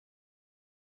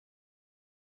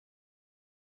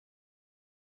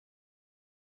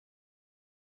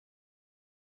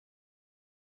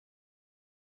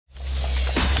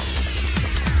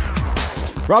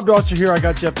Rob Dauster here. I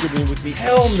got Jeff Goodman with me.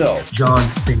 Hell no. John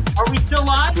Henson. Are we still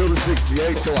live? Field of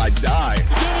 68 till I die.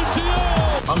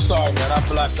 I'm sorry, man. I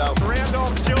blacked out.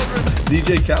 Randolph Childress.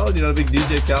 DJ Khaled, you know the big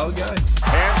DJ Khaled guy?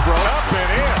 Hands brought up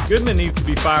and in. Goodman needs to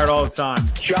be fired all the time.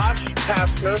 Josh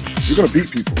Pastner. You're going to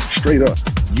beat people straight up.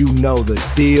 You know the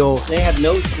deal. They have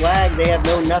no swag. They have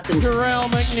no nothing. Terrell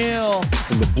McNeil.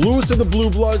 From the bluest of the blue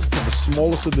bloods to the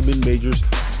smallest of the mid-majors.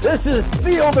 This is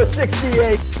Field of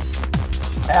 68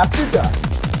 after dark.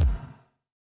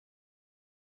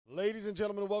 Ladies and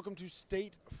gentlemen, welcome to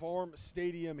State Farm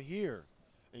Stadium here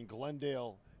in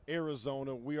Glendale,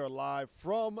 Arizona. We are live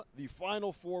from the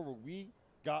Final Four where we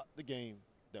got the game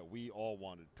that we all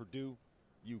wanted. Purdue,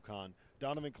 UConn,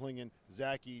 Donovan Clingan,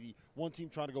 Zach Edey. One team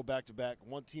trying to go back-to-back.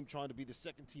 One team trying to be the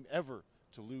second team ever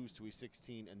to lose to a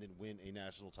 16 and then win a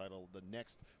national title the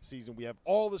next season. We have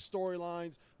all the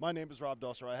storylines. My name is Rob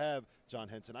Dauster. I have John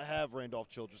Henson. I have Randolph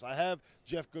Childress. I have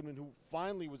Jeff Goodman, who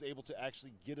finally was able to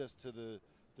actually get us to the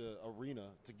arena,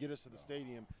 to get us to the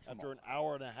stadium after an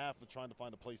hour and a half of trying to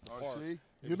find a place to park.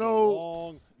 You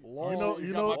know, long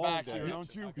day.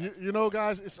 don't you? You know,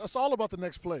 guys, it's all about the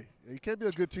next play. You can't be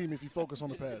a good team if you focus on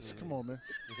the pass. Come on, man.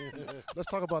 Let's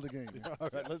talk about the game. Man. All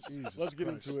right, let's get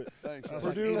into it. Thanks. That's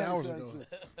Purdue, like 8 hours ago.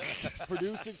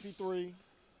 Purdue 63,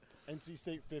 NC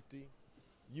State 50,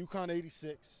 UConn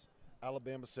 86,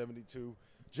 Alabama 72.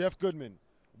 Jeff Goodman,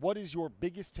 what is your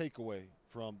biggest takeaway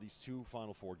from these two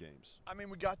Final Four games? I mean,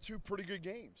 we got two pretty good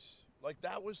games. Like,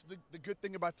 that was the good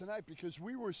thing about tonight, because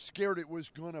we were scared it was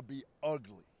going to be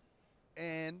ugly.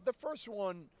 And the first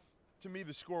one, to me,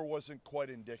 the score wasn't quite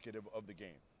indicative of the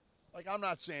game. Like, I'm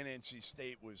not saying NC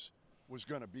State was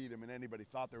going to beat them and anybody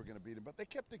thought they were going to beat them, but they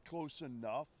kept it close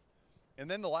enough.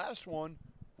 And then the last one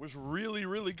was really,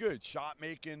 really good. Shot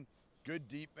making, good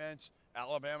defense.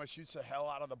 Alabama shoots the hell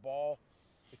out of the ball.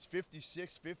 It's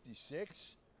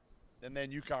 56-56. And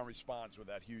then UConn responds with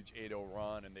that huge 8-0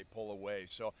 run, and they pull away.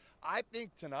 So I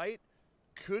think tonight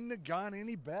couldn't have gone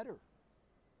any better.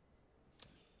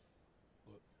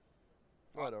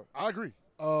 I agree.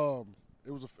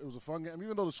 It was a fun game.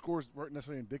 Even though the scores weren't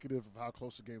necessarily indicative of how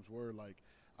close the games were, like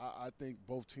I think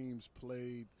both teams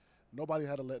played. Nobody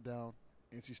had a letdown.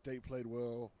 NC State played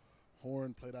well.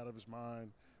 Horn played out of his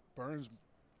mind. Burns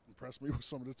impressed me with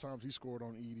some of the times he scored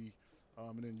on Edey.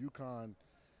 And then UConn,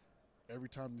 every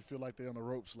time you feel like they're on the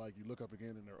ropes, like you look up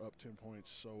again and they're up 10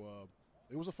 points. So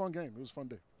it was a fun game. It was a fun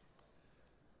day.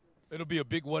 It'll be a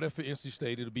big what if for NC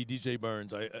State. It'll be DJ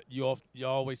Burns. You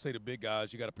always say to big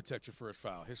guys, you got to protect your first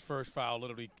foul. His first foul,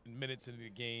 literally minutes into the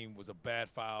game, was a bad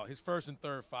foul. His first and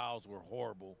third fouls were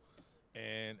horrible,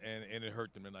 and it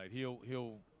hurt them tonight. He'll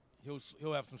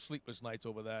have some sleepless nights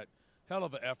over that. Hell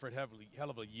of an effort, hell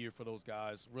of a year for those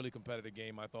guys. Really competitive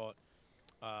game, I thought.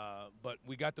 But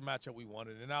we got the matchup we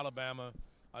wanted. In Alabama,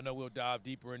 I know we'll dive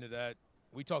deeper into that.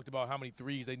 We talked about how many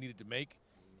threes they needed to make.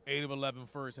 8 of 11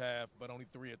 first half, but only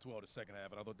 3 of 12 the second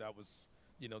half. And I thought that was,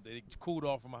 they cooled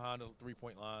off from behind the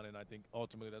three-point line, and I think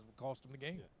ultimately that's what cost them the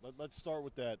game. Yeah. Let's start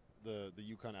with that, the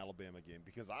UConn-Alabama game,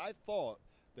 because I thought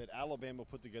that Alabama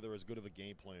put together as good of a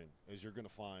game plan as you're going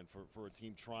to find for a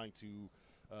team trying to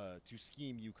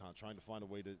scheme UConn, trying to find a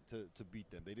way to beat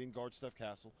them. They didn't guard Steph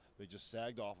Castle. They just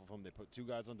sagged off of him. They put 2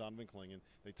 guys on Donovan Clingan.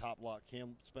 They top-locked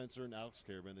Cam Spencer and Alex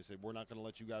Caravan. They said, we're not going to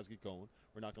let you guys get going.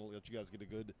 We're not going to let you guys get a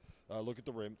good look at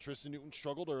the rim. Tristan Newton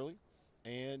struggled early,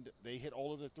 and they hit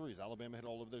all of their threes. Alabama hit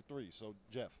all of their threes. So,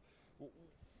 Jeff,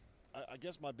 I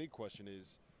guess my big question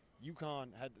is,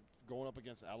 UConn had going up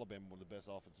against Alabama, one of the best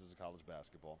offenses in college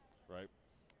basketball, right?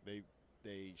 They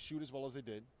shoot as well as they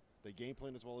did. They game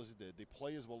plan as well as they did. They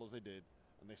play as well as they did,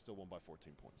 and they still won by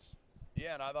 14 points.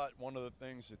 Yeah, and I thought one of the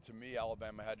things that, to me,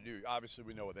 Alabama had to do, obviously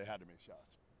we know they had to make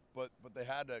shots, but they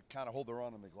had to kind of hold their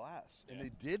own on the glass, and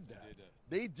they did that.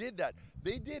 They did that.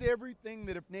 They did everything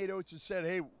that if Nate Oates had said,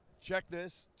 hey, check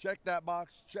this, check that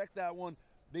box, check that one,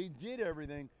 they did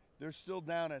everything. They're still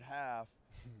down at half,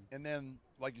 and then,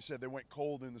 like you said, they went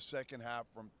cold in the second half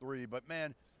from 3, but,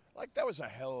 man, like, that was a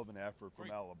hell of an effort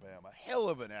from Alabama. Hell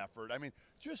of an effort. I mean,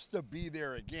 just to be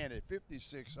there again at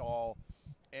 56 all,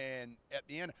 and at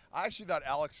the end, I actually thought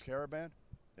Alex Caravan,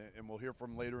 and we'll hear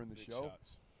from him later in the show.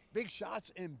 Big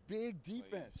shots and big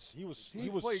defense. He was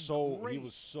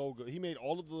so good. He made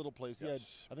all of the little plays. He had,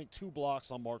 I think, 2 blocks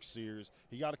on Mark Sears.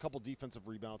 He got a couple defensive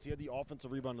rebounds. He had the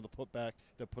offensive rebound and the putback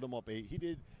that put him up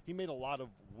 8. He made a lot of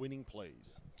winning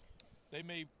plays. They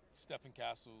made Stephen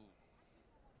Castle.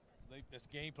 This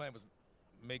game plan was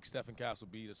make Stephen Castle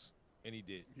beat us, and he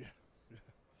did. Yeah.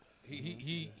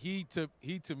 He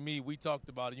to me, we talked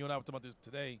about it. You and I were talking about this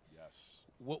today. Yes.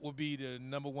 What would be the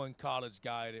 #1 college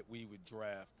guy that we would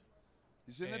draft?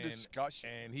 He's in the discussion.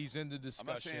 And he's in the discussion.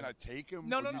 I'm not saying I take him.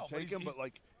 No. Take him, but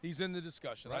like he's in the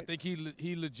discussion. Right. I think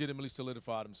he legitimately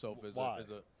solidified himself as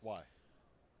a. Why?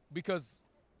 Because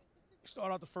you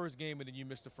start out the first game and then you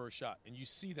miss the first shot, and you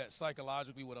see that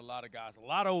psychologically with a lot of guys, a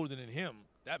lot older than him,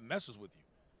 that messes with you.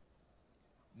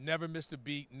 Never missed a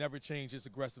beat, never changed his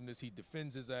aggressiveness. He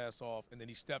defends his ass off, and then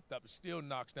he stepped up and still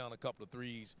knocks down a couple of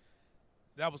threes.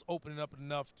 That was opening up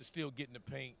enough to still get in the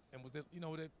paint, and was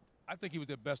I think he was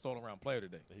their best all-around player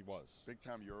today. He was.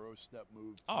 Big-time Euro step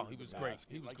move. Oh, he was great.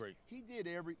 He was great. He did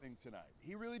everything tonight.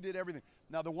 He really did everything.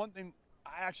 Now, the one thing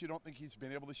I actually don't think he's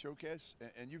been able to showcase,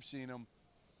 and you've seen him,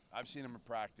 I've seen him in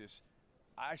practice,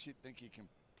 I actually think he can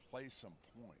play some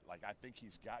point. Like, I think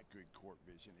he's got good court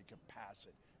vision. He can pass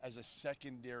it as a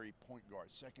secondary point guard,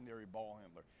 secondary ball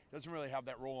handler. He doesn't really have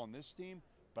that role on this team,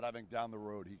 but I think down the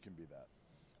road he can be that.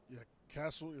 Yeah,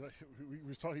 Castle, we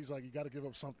was talking, he's like, you got to give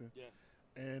up something. Yeah.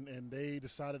 And they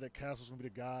decided that Castle's going to be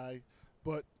the guy.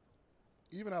 But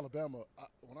even Alabama,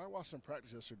 when I watched them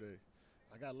practice yesterday,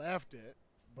 I got laughed at,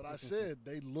 but I said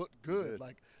they looked good.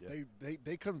 Like,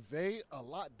 they convey a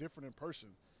lot different in person.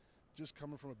 Just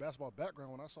coming from a basketball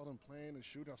background, when I saw them playing and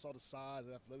shooting, I saw the size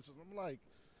and athleticism. I'm like,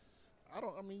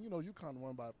 UConn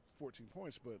won by 14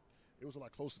 points, but it was a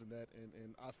lot closer than that.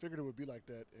 And I figured it would be like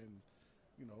that. And,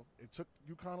 it took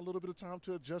UConn a little bit of time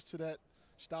to adjust to that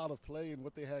style of play and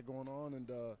what they had going on. And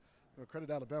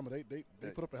credit Alabama, they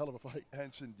put up a hell of a fight.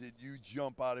 Henson, did you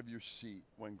jump out of your seat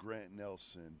when Grant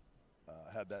Nelson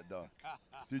had that dunk?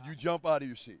 Did you jump out of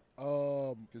your seat?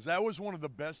 Because that was one of the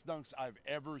best dunks I've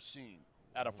ever seen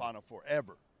at a Final Four,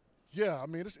 ever. Yeah, I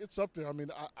mean, it's up there. I mean,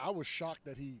 I was shocked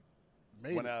that he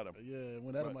went at him. Yeah,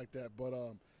 went at him like that. But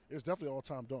it was definitely an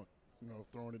all-time dunk,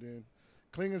 throwing it in.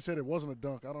 Klingon said it wasn't a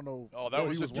dunk. I don't know. Oh, that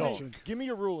was a dunk. Watching. Give me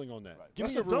a ruling on that. Right. Give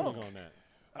That's me a ruling dunk. on that.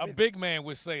 A big man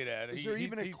would say that. Is there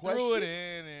even a he question? threw it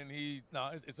in, and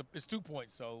it's 2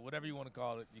 points. So whatever you want to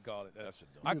call it, you call it. That's a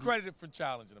dunk. I credit it for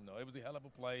challenging him, though. It was a hell of a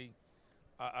play.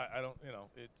 I don't,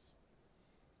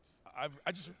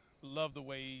 I just love the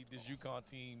way this UConn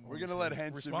team. We're gonna let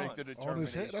Henson make the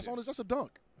determination. That's a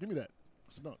dunk. Give me that.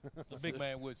 It's a dunk. The big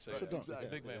man would say It's a dunk. that. The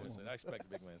big man would say that. I expect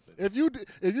the big man to say that.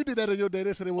 If you did that in your day,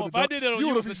 they said it would have if I did it on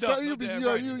you, would it's a dunk.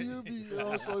 you'd be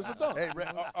so it's a dunk. Hey,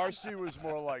 RC was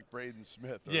more like Braden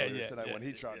Smith earlier tonight when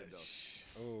he tried to dunk.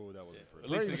 Oh, that wasn't pretty.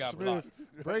 At least he got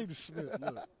blocked. Braden Smith,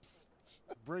 look.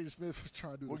 Braden Smith was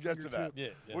trying to do We'll the get to that. Yeah.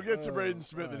 We'll get to Braden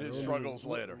Smith and his struggles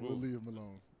later. We'll leave him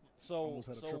alone. So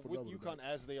with UConn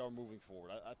as they are moving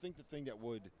forward, I think the thing that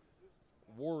would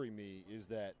worry me is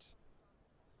that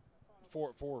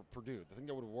for Purdue, the thing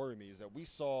that would worry me is that we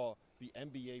saw the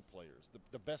NBA players,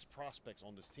 the best prospects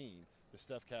on this team, the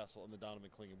Steph Castle and the Donovan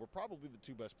Clingan, were probably the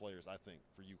two best players, I think,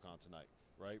 for UConn tonight,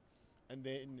 right? And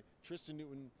then Tristan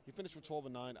Newton, he finished with 12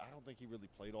 and 9. I don't think he really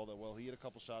played all that well. He had a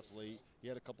couple shots late. He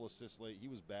had a couple assists late. He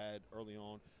was bad early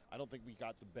on. I don't think we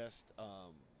got the best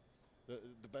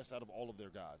the best out of all of their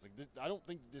guys. I don't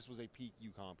think this was a peak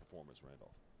UConn performance,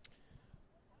 Randolph.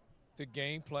 The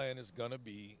game plan is going to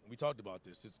be, we talked about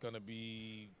this, it's going to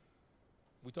be,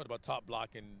 we talked about top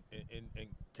blocking in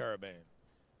Caravan.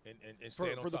 And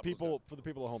staying on for the top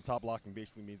people at home, top blocking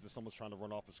basically means that someone's trying to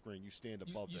run off a screen. You stand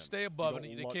above them. You stay above it,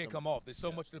 and they can't them. come off. There's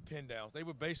so much of the pin downs. They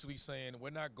were basically saying,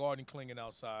 we're not guarding Clingan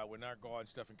outside. We're not guarding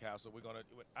Stephen Castle. We're going to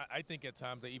 – I think at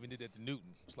times they even did it to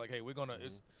Newton. It's like, hey, we're going to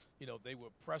they were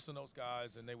pressing those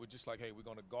guys, and they were just like, hey, we're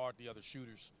going to guard the other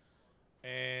shooters.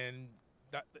 And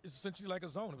that it's essentially like a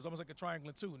zone. It was almost like a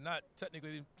triangle too. Not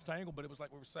technically a triangle, but it was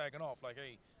like we were sagging off. Like,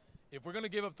 hey, if we're going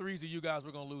to give up threes to you guys,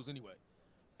 we're going to lose anyway.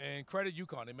 And credit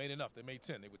UConn, they made enough. They made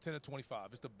 10. They were 10 of 25.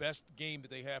 It's the best game that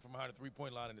they had from behind the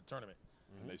three-point line in the tournament.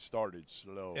 And they started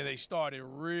slow. And they started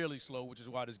really slow, which is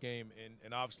why this game,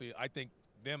 and obviously I think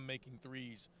them making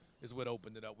threes is what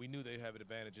opened it up. We knew they'd have an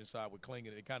advantage inside with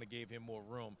Clingan. It kind of gave him more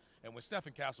room. And when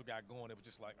Stephen Castle got going, it was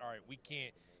just like, all right, we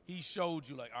can't. He showed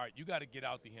you, like, all right, you got to get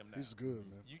out to him now. He's good,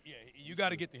 man. You got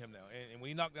to get to him now. And when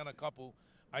he knocked down a couple,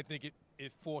 I think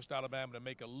it forced Alabama to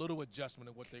make a little adjustment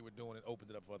in what they were doing and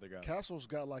opened it up for other guys. Castle's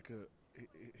got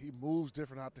he moves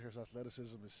different out there. His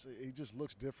athleticism he just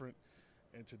looks different.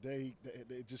 And today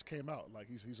it just came out like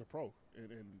he's a pro. And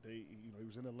they he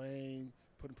was in the lane,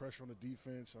 putting pressure on the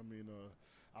defense. I mean,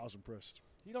 I was impressed.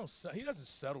 He doesn't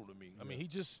settle to me. I mean,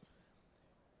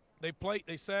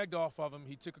 they sagged off of him.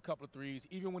 He took a couple of threes.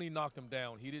 Even when he knocked them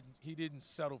down, he didn't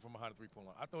settle from behind the three-point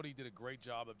line. I thought he did a great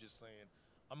job of just saying,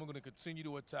 I'm going to continue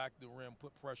to attack the rim,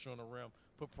 put pressure on the rim,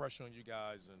 put pressure on you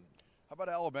guys. And how about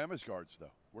Alabama's guards,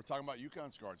 though? We're talking about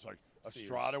UConn's guards. Like,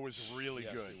 Estrada was really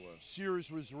good. He was. Sears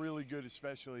was really good,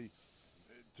 especially,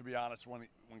 to be honest, when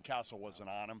Castle wasn't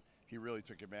on him. He really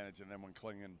took advantage. And then when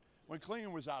when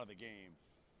Klingon was out of the game,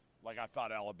 like I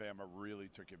thought Alabama really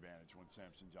took advantage when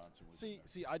Samson Johnson was in there.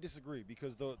 See, I disagree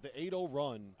because the 8-0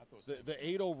 run, the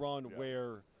 8-0 run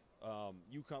where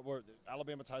UConn, where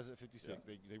Alabama ties it at 56,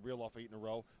 they reel off 8 in a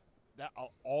row. That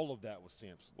all of that was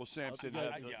Samson. Well, Samson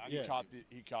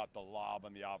he caught the lob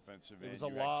on the offensive end. It was a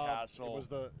lob.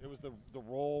 It was the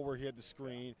roll where he had the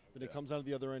screen. Then he comes out of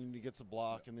the other end and he gets a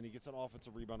block, and then he gets an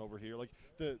offensive rebound over here. Like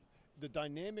the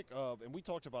dynamic of, and we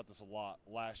talked about this a lot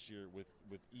last year with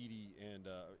Edey and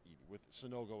with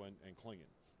Sonogo and Klingon,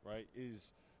 right?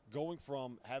 Is going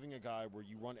from having a guy where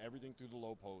you run everything through the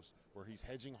low post, where he's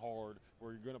hedging hard,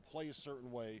 where you're going to play a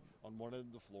certain way on one end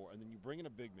of the floor, and then you bring in a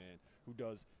big man who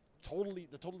does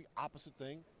the totally opposite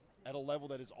thing at a level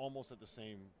that is almost at the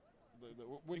same.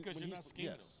 Because you're not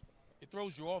scheming him. It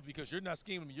throws you off because you're not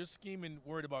scheming him. You're scheming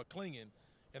worried about Klingon,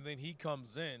 and then he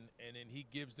comes in and then he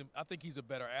gives them. I think he's a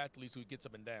better athlete, so he gets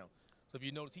up and down. So if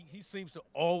you notice, he seems to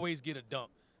always get a dunk,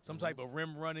 some type of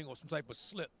rim running or some type of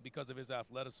slip because of his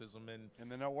athleticism.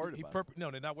 And they're not worried about it.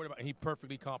 No, they're not worried about it. He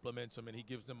perfectly complements him, and he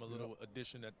gives them a little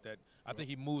addition that I think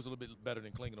he moves a little bit better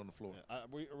than Klingon on the floor. Yeah,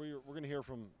 we're going to hear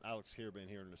from Alex Karaban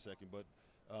here in a second, but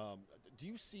do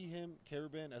you see him,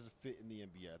 Karaban, as a fit in the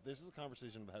NBA? This is a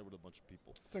conversation I've had with a bunch of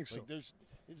people. I think so.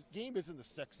 His game isn't the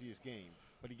sexiest game,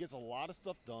 but he gets a lot of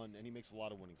stuff done, and he makes a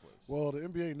lot of winning plays. Well, the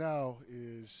NBA now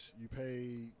is you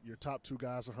pay your top two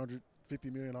guys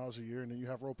 $150 million a year, and then you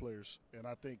have role players. And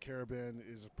I think Karaban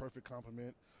is a perfect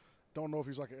complement. Don't know if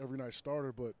he's like an every night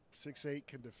starter, but 6'8",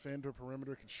 can defend the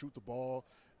perimeter, can shoot the ball,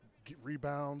 get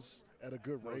rebounds at a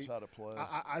good rate. Knows how to play.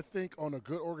 I think on a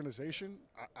good organization,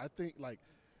 I think like,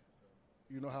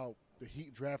 you know how the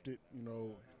Heat drafted,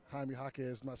 Jaime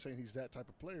Jaquez. I'm not saying he's that type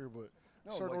of player, but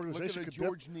a certain organization could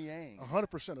George Niang.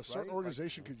 100%. A certain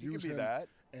organization could use him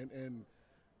and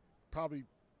probably,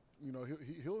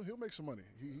 he'll make some money.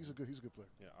 He's a good player.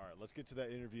 Yeah. All right. Let's get to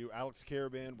that interview. Alex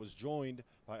Karaban was joined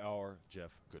by our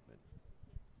Jeff Goodman.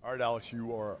 All right, Alex,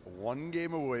 you are one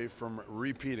game away from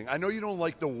repeating. I know you don't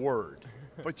like the word,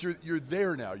 but you're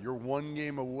there now. You're one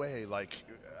game away. Like,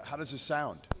 how does it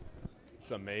sound? It's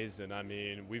amazing. I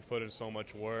mean, we've put in so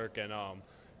much work, and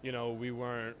we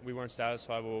weren't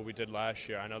satisfied with what we did last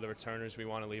year. I know the returners, we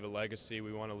want to leave a legacy.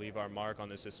 We want to leave our mark on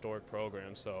this historic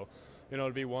program. So,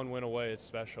 to be one win away, it's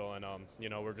special. And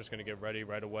we're just going to get ready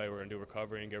right away. We're going to do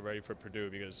recovery and get ready for Purdue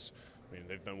because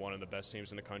they've been one of the best teams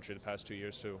in the country the past 2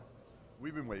 years too.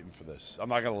 We've been waiting for this. I'm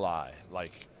not going to lie.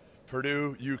 Like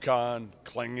Purdue, UConn,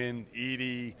 Klingon,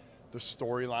 Edey, the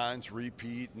storylines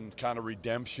repeat and kind of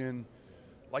redemption.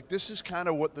 Like, this is kind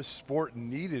of what the sport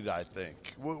needed, I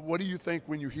think. What do you think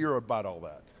when you hear about all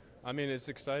that? I mean, it's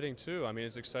exciting, too. I mean,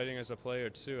 it's exciting as a player,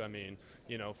 too. I mean,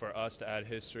 for us to add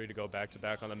history, to go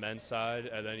back-to-back on the men's side,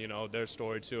 and then, their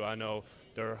story, too. I know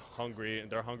they're hungry.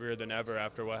 They're hungrier than ever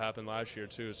after what happened last year,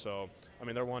 too. So, I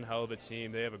mean, they're one hell of a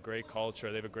team. They have a great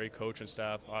culture. They have a great coaching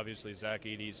staff. Obviously, Zach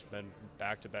Edey's been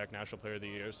back-to-back National Player of the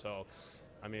Year. So,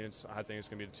 I mean, I think it's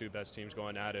going to be the two best teams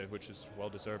going at it, which is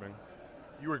well-deserving.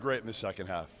 You were great in the second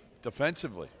half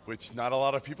defensively, which not a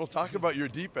lot of people talk about your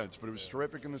defense, but it was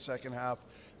terrific in the second half.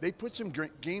 They put some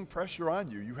game pressure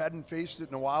on you. You hadn't faced it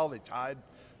in a while. They tied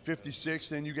 56,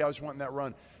 then you guys went in that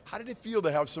run. How did it feel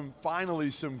to have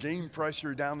finally some game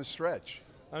pressure down the stretch?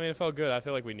 I mean, it felt good. I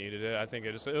feel like we needed it. I think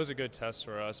it was a good test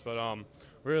for us, but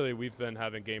really we've been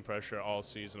having game pressure all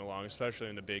season long, especially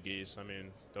in the Big East. I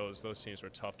mean, those teams were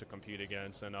tough to compete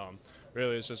against, and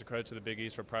really it's just a credit to the Big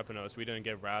East for prepping us. We didn't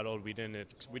get rattled. We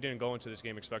didn't go into this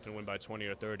game expecting to win by 20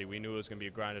 or 30. We knew it was going to be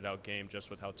a grinded out game just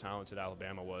with how talented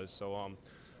Alabama was. So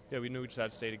yeah, we knew we just had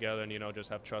to stay together and just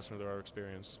have trust in our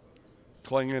experience.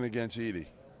 Klingon against Edey.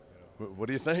 What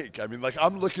do you think? I mean,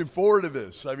 I'm looking forward to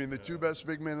this. I mean, the two best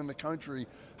big men in the country.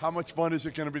 How much fun is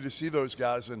it going to be to see those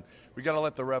guys? And we got to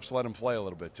let the refs let them play a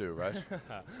little bit too, right?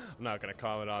 I'm not going to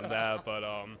comment on that, but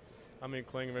I mean,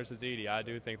 Klingon versus Edey, I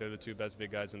do think they're the two best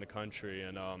big guys in the country,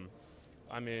 and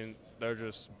I mean, they're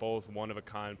just both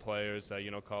one-of-a-kind players that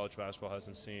college basketball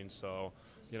hasn't seen. So,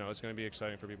 it's going to be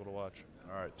exciting for people to watch.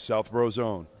 All right, Southborough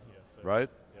zone, yes, sir. right?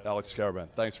 Yes, Alex Karaban.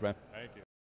 Thanks, man. Thank you.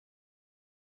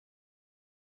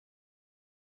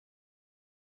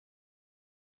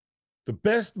 The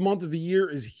best month of the year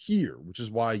is here, which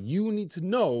is why you need to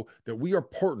know that we are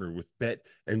partnered with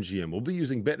BetMGM. We'll be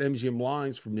using BetMGM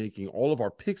lines for making all of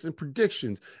our picks and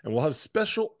predictions, and we'll have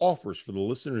special offers for the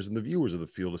listeners and the viewers of the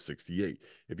Field of 68.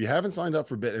 If you haven't signed up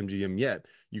for BetMGM yet,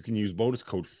 you can use bonus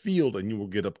code FIELD, and you will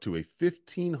get up to a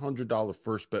 $1,500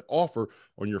 first bet offer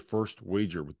on your first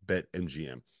wager with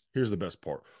BetMGM. Here's the best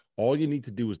part. All you need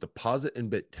to do is deposit and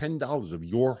bet $10 of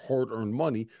your hard-earned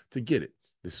money to get it.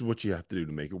 This is what you have to do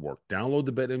to make it work. Download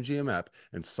the BetMGM app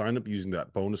and sign up using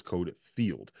that bonus code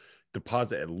FIELD.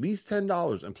 Deposit at least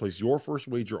 $10 and place your first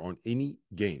wager on any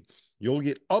game. You'll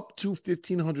get up to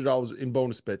 $1,500 in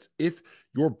bonus bets if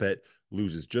your bet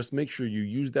loses. Just make sure you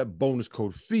use that bonus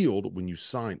code FIELD when you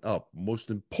sign up.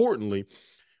 Most importantly,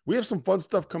 we have some fun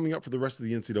stuff coming up for the rest of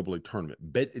the NCAA tournament.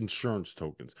 Bet insurance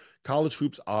tokens, college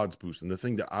hoops odds boost, and the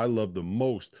thing that I love the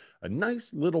most, a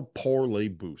nice little parlay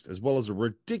boost, as well as a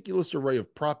ridiculous array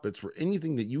of prop bets for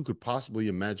anything that you could possibly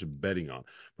imagine betting on.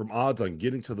 From odds on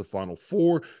getting to the Final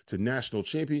Four to national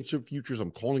championship futures, I'm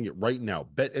calling it right now.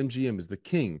 BetMGM is the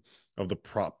king of the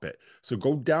prop bet. So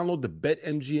go download the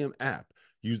BetMGM app.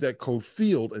 Use that code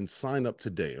FIELD and sign up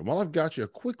today. And while I've got you, a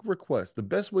quick request. The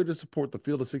best way to support the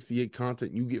Field of 68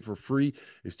 content you get for free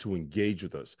is to engage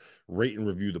with us. Rate and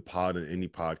review the pod in any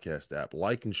podcast app.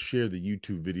 Like and share the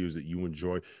YouTube videos that you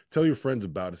enjoy. Tell your friends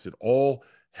about us. It all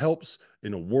helps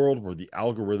in a world where the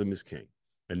algorithm is king.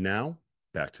 And now,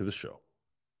 back to the show.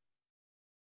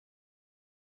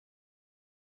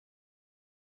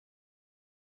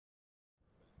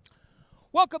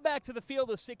 Welcome back to the Field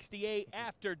of 68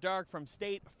 After Dark from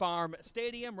State Farm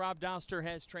Stadium. Rob Dauster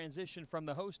has transitioned from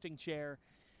the hosting chair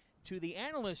to the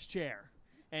analyst chair.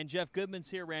 And Jeff Goodman's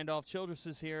here, Randolph Childress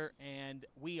is here, and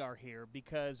we are here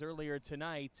because earlier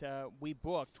tonight we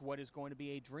booked what is going to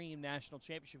be a dream national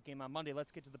championship game on Monday.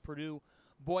 Let's get to the Purdue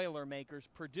Boilermakers.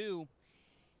 Purdue,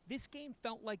 this game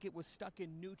felt like it was stuck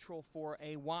in neutral for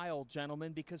a while,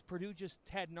 gentlemen, because Purdue just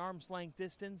had an arm's length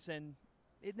distance and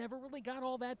it never really got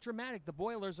all that dramatic. The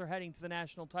Boilers are heading to the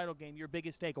national title game. Your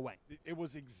biggest takeaway? It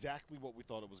was exactly what we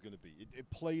thought it was going to be. It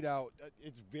played out.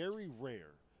 It's very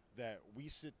rare that we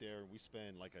sit there and we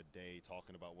spend like a day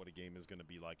talking about what a game is going to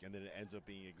be like, and then it ends up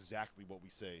being exactly what we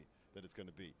say that it's going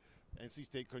to be. NC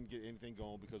State couldn't get anything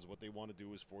going because what they want to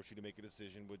do is force you to make a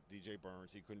decision with DJ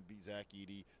Burns. He couldn't beat Zach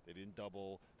Edey. They didn't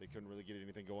double. They couldn't really get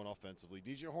anything going offensively.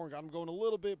 DJ Horn got him going a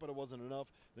little bit, but it wasn't enough.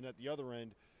 Then at the other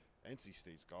end, NC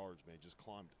State's guards, man, just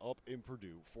climbed up in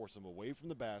Purdue, forced them away from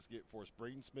the basket, forced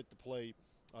Braden Smith to play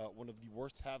one of the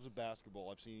worst halves of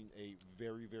basketball I've seen a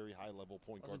very, very high-level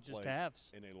point guard play in a long time.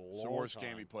 It's the worst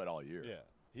game he played all year. Yeah,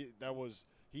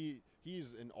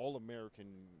 he's an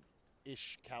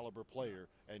All-American-ish caliber player,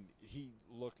 and he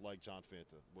looked like John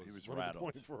Fanta. He was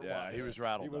rattled. He was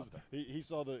rattled. He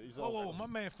saw the. Whoa, my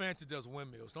man Fanta does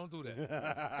windmills. Don't do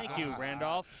that. Thank you,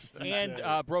 Randolph. And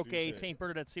broke a St.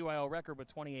 Bernadette CYO record with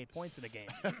 28 points in the game.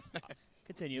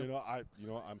 Continue.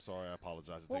 I'm sorry. I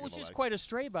apologize. Well, it was just quite a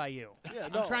stray by you. Yeah,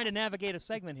 I'm trying to navigate a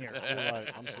segment here. You're right.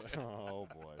 Oh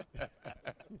boy.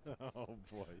 Oh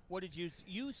boy. What did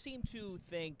you seem to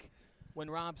think when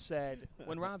Rob said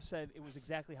it was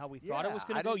exactly how we thought it was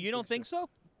going to go? You don't think so?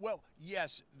 Well,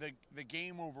 yes, the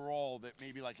game overall that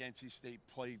maybe like NC State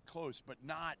played close, but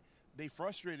not. They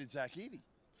frustrated Zach Edey.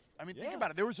 I mean, think about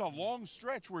it. There was a long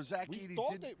stretch where Zach Edey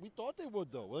didn't. We thought they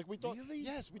would, though. Like we thought. Really?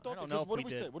 Yes, we thought. I don't know if what we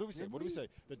did we did. say? What did we say? What did we say?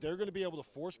 That they're going to be able to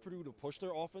force Purdue to push their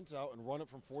offense out and run it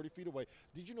from 40 feet away.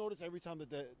 Did you notice every time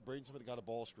that Braden Smith got a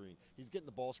ball screen, he's getting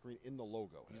the ball screen in the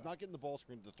logo. He's not getting the ball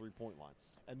screen at the three-point line.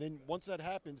 And then once that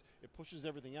happens, it pushes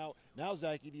everything out. Now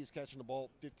Zach Edey is catching the ball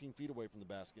 15 feet away from the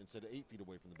basket instead of 8 feet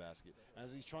away from the basket. And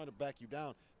as he's trying to back you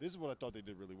down, this is what I thought they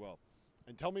did really well.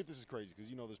 And tell me if this is crazy,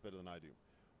 because you know this better than I do.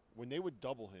 When they would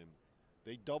double him,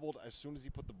 they doubled as soon as he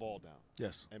put the ball down.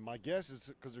 Yes. And my guess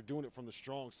is because they're doing it from the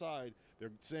strong side,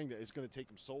 they're saying that it's going to take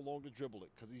him so long to dribble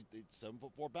it because he's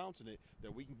 7'4" bouncing it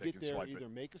that we can get there, either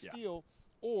make a steal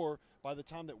or by the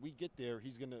time that we get there,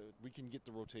 we can get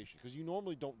the rotation because you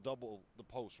normally don't double the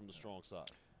post from the strong side.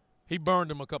 He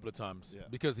burned him a couple of times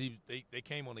because they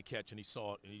came on the catch and he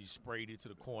saw it and he sprayed it to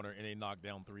the corner and they knocked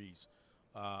down threes.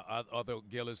 Although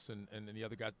Gillis and the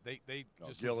other guys, they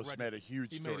just Gillis made a huge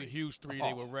three. He made a huge three.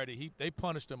 They were ready. They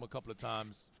punished him a couple of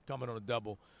times coming on a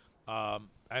double. And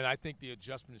I think the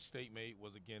adjustment State made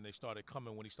was, again, they started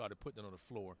coming when he started putting it on the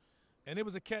floor. And it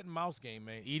was a cat and mouse game,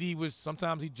 man. Edey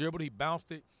sometimes he dribbled, he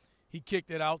bounced it, he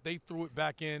kicked it out, they threw it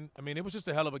back in. I mean, it was just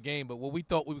a hell of a game. But what we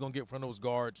thought we were going to get from those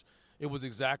guards, it was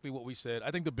exactly what we said.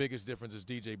 I think the biggest difference is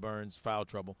DJ Burns' foul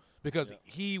trouble because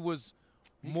he was –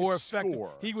 more effective.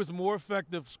 He was more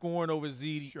effective scoring over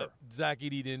Zach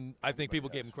Edey than I think people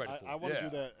gave him credit for. I want to do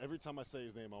that every time I say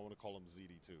his name. I want to call him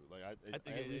Zeddy too. Like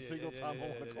every single time I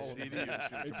want to call him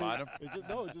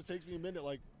Zeddy. It just takes me a minute.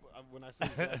 Like when I say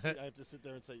Zach, I have to sit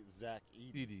there and say Zach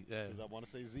Edey because I want to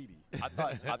say Zeddy.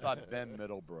 I thought Ben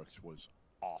Middlebrooks was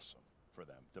awesome for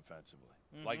them defensively.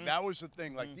 Like that was the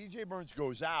thing. Like DJ Burns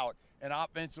goes out and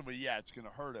offensively, it's going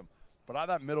to hurt him. But I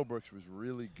thought Middlebrooks was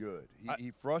really good.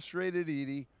 He frustrated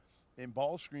Edey in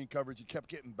ball screen coverage. He kept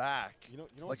getting back. You know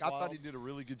like I thought he did a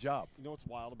really good job. You know what's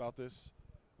wild about this?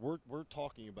 we're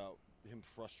talking about him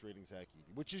frustrating Zach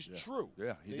Edey, which is true.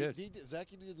 Yeah, he did. Zach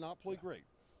Edey did not play great.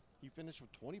 He finished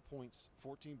with 20 points,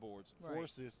 14 boards, 4 Right.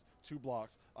 assists, 2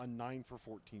 blocks, a 9 for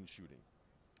 14 shooting.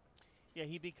 Yeah,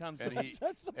 he becomes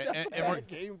that's a bad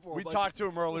game for him. We Like, talked to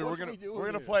him earlier. what We're are we doing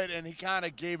gonna here? play it, and he kind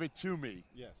of gave it to me.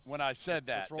 Yes. When I said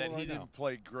Let's that roll it he right didn't now.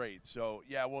 play great. So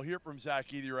yeah, we'll hear from Zach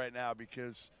Edey right now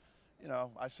because,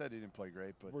 I said he didn't play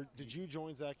great. But Did you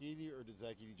join Zach Edey or did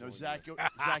Zach Edey join no, you? Zach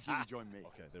Edey joined me.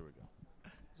 Okay, there we go.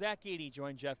 Zach Edey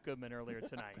joined Jeff Goodman earlier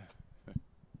tonight.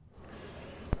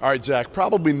 All right, Zach,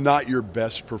 probably not your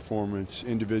best performance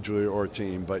individually or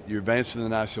team, but you advanced in the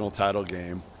national title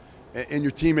game, and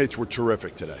your teammates were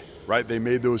terrific today, right? They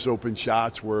made those open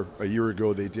shots where a year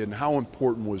ago they didn't. How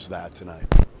important was that tonight?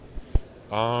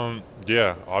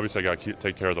 Yeah, obviously I got to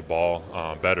take care of the ball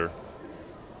better.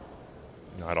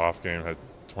 I had an off game, had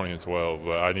 20 and 12,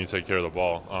 but I need to take care of the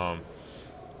ball.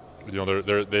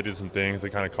 They did some things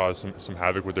that kind of caused some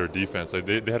havoc with their defense.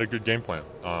 They had a good game plan.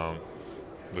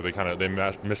 They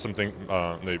missed some things.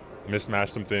 They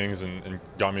mismatched some things and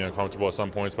got me uncomfortable at some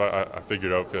points. But I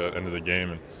figured out at the end of the game,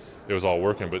 and it was all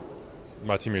working. But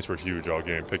my teammates were huge all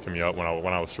game, picking me up when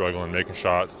I was struggling, making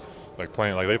shots, they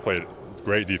played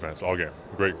great defense all game.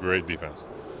 Great defense.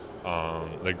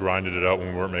 They grinded it out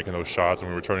when we weren't making those shots and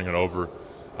we were turning it over.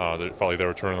 They felt like they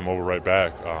were turning them over right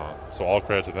back. So all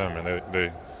credit to them,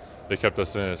 and they kept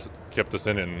us in it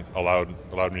and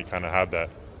allowed me to kind of have that.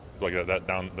 Like that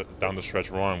down the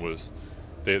stretch run was,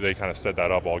 they kind of set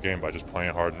that up all game by just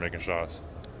playing hard and making shots.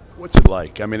 What's it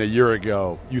like? I mean, a year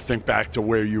ago, you think back to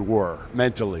where you were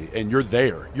mentally, and you're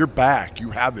there. You're back.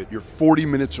 You have it. You're 40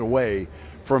 minutes away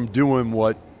from doing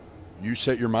what you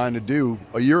set your mind to do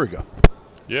a year ago.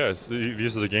 Yeah,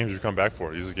 these are the games you come back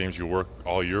for. These are the games you work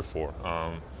all year for.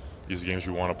 These are games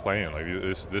you want to play in. Like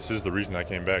this is the reason I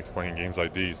came back, to playing games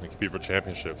like these and compete for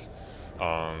championships.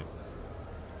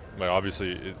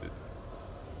 Obviously,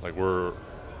 I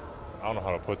don't know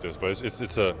how to put this, but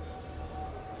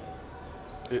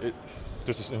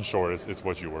just in short, it's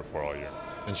what you work for all year.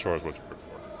 In short, it's what you work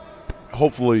for.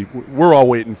 Hopefully, we're all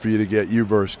waiting for you to get you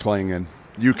versus Klingon,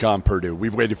 UConn, Purdue.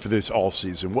 We've waited for this all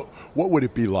season. What would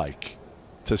it be like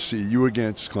to see you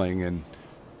against Klingon,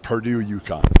 Purdue,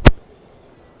 UConn?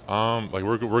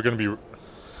 We're gonna be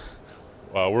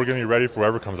ready for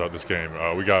whoever comes out this game.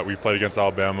 We've played against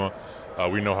Alabama.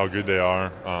 We know how good they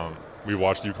are. We've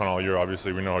watched UConn all year.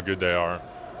 Obviously, we know how good they are.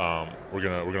 We're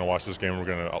gonna watch this game. We're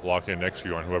gonna lock in next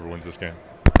year on whoever wins this game.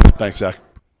 Thanks, Zach.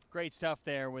 Great stuff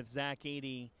there with Zach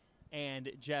Edey and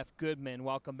Jeff Goodman.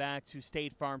 Welcome back to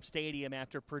State Farm Stadium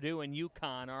after Purdue and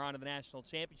UConn are on to the national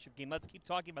championship game. Let's keep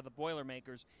talking about the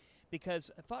Boilermakers,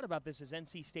 because I thought about this as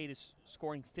NC State is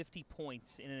scoring 50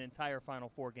 points in an entire Final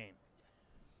Four game.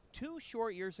 2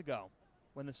 short years ago,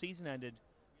 when the season ended,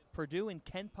 Purdue in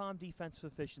KenPom defensive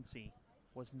efficiency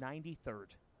was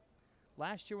 93rd.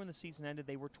 Last year when the season ended,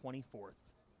 they were 24th.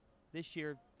 This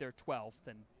year, they're 12th,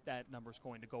 and that number's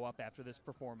going to go up after this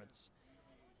performance.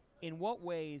 In what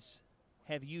ways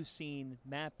have you seen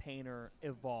Matt Painter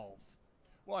evolve?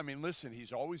 Well, I mean, listen,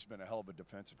 he's always been a hell of a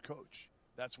defensive coach.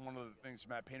 That's one of the things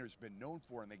Matt Painter's been known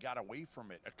for, and they got away from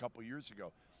it a couple years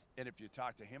ago. And if you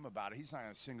talk to him about it, he's not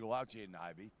going to single out Jaden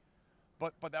Ivey.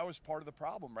 But that was part of the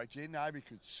problem, right? Jaden Ivey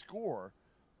could score,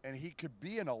 and he could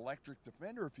be an electric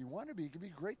defender if he wanted to be. He could be a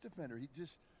great defender. He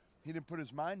didn't put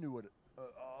his mind to it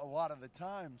a lot of the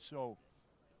time. So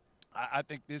I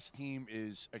think this team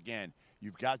is, again,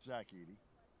 you've got Zach Edey,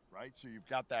 right? So you've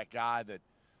got that guy that,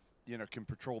 can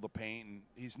patrol the paint. And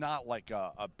he's not like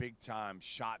a big-time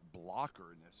shot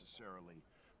blocker necessarily,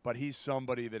 but he's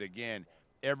somebody that, again,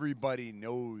 everybody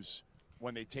knows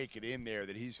when they take it in there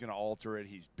that he's going to alter it.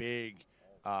 He's big.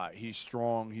 He's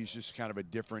strong. He's just kind of a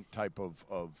different type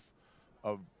of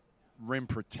rim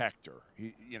protector.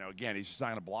 Again, he's just not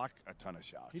going to block a ton of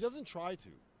shots. He doesn't try to.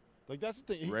 That's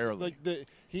the thing. Rarely.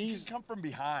 He can come from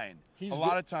behind. A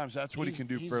lot of times that's what he can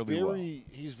do fairly well.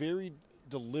 He's very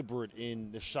deliberate in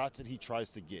the shots that he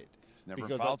tries to get. He's never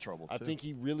in foul trouble, too. I think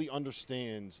he really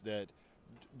understands that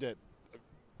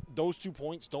those 2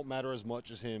 points don't matter as much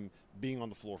as him being on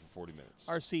the floor for 40 minutes.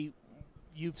 RC,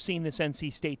 you've seen this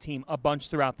NC State team a bunch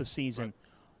throughout the season.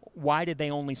 Right. Why did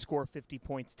they only score 50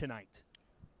 points tonight?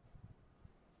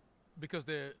 Because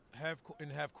in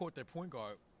half court, their point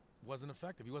guard wasn't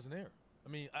effective. He wasn't there. I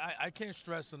mean, I can't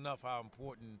stress enough how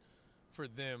important for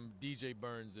them DJ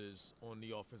Burns is on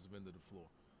the offensive end of the floor.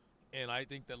 And I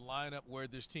think the lineup where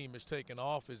this team is taking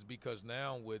off is because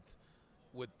now with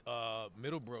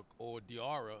Middlebrook or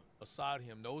Diarra aside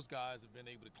him, those guys have been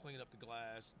able to clean up the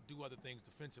glass, do other things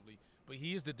defensively. But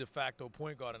he is the de facto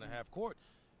point guard in the half court.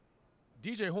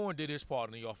 DJ Horn did his part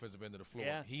on the offensive end of the floor.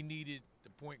 Yeah. He needed the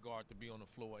point guard to be on the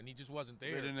floor, and he just wasn't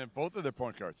there. They didn't have both of their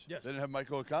point guards. Yes. They didn't have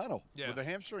Michael O'Connell Yeah. with a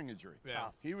hamstring injury. Yeah.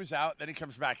 He was out, then he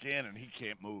comes back in, and he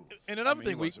can't move. And another I mean,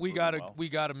 thing he wasn't we moving well.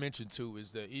 gotta mention too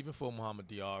is that even for Muhammad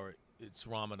Diarra, it's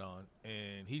Ramadan,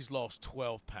 and he's lost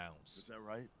 12 pounds. Is that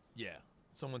right? Yeah.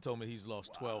 Someone told me he's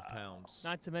lost 12 pounds.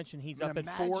 Not to mention he's I up mean,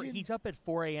 at 4. imagine- He's up at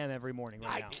 4 a.m. every morning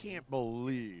right now. I can't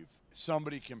believe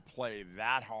somebody can play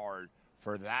that hard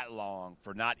for that long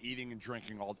for not eating and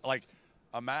drinking all. Like,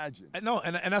 imagine. No,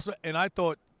 and that's what, and I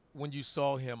thought when you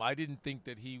saw him, I didn't think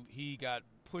that he got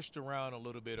pushed around a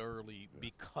little bit early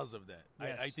because of that.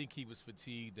 Yes. I think he was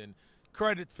fatigued, and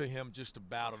credit for him just to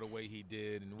battle the way he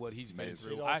did and what he's been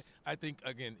Amazing. through. I think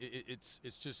again it's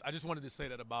just I just wanted to say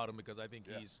that about him because I think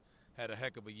he's had a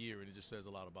heck of a year, and it just says a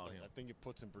lot about him. I think it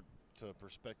puts into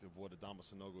perspective what Adama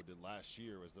Sanogo did last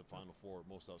year as the Final Four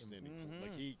most outstanding.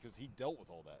 Like because he dealt with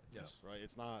all that. Yes. Right.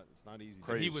 It's not easy.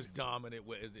 He was dominant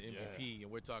as the MVP,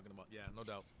 and we're talking about no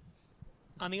doubt.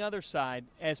 On the other side,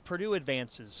 as Purdue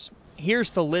advances,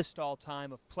 here's the list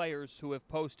all-time of players who have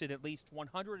posted at least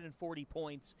 140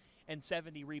 points and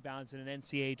 70 rebounds in an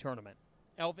NCAA tournament.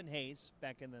 Elvin Hayes,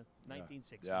 back in the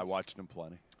 1960s. Yeah, I watched him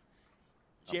plenty.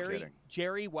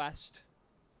 Jerry West,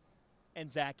 and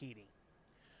Zach Edey.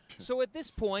 So at this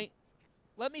point,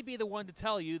 let me be the one to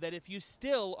tell you that if you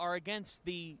still are against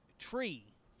the tree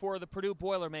for the Purdue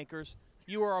Boilermakers,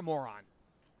 you are a moron.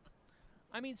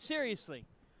 I mean, seriously,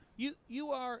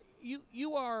 you are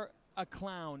a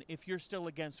clown if you're still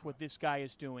against what this guy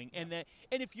is doing, and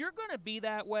if you're going to be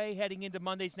that way heading into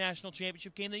Monday's national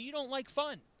championship game, then you don't like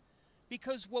fun,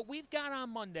 because what we've got on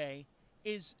Monday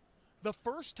is the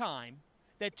first time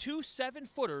that 2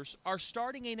 7-footers are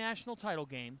starting a national title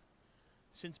game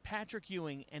since Patrick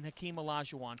Ewing and Hakeem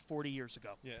Olajuwon 40 years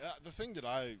ago. Yeah, the thing that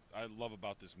I love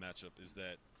about this matchup is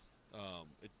that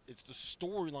it's the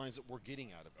storylines that we're getting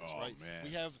out of this, right? Man.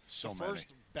 We have So the many.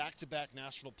 first back-to-back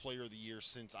National Player of the Year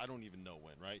since I don't even know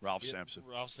when, right? Ralph Sampson.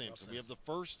 We have the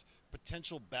first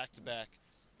potential back-to-back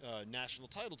national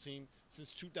title team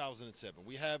since 2007.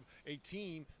 We have a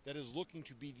team that is looking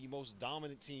to be the most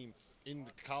dominant team in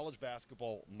the college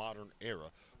basketball modern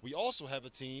era. We also have a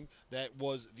team that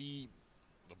was the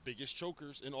biggest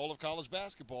chokers in all of college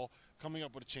basketball, coming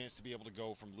up with a chance to be able to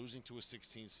go from losing to a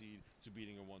 16 seed to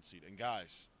beating a 1 seed. And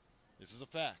guys, this is a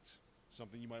fact,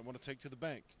 something you might want to take to the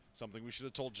bank, something we should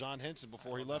have told John Henson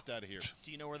before he left out of here.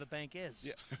 Do you know where the bank is?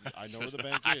 Yeah, I know where the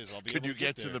bank is. I'll be Could able you to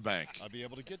get to there. the bank? I'll be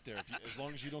able to get there as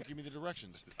long as you don't give me the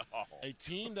directions. A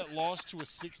team that lost to a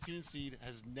 16 seed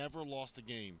has never lost a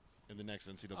game in the next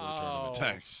NCAA tournament.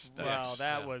 Thanks. Wow,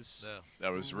 that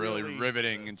was really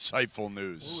riveting, insightful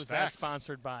news. Who was that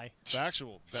sponsored by?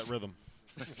 Factual. Bet Rhythm.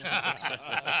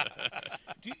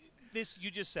 You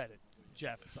just said it,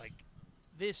 Jeff. Like,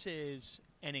 this is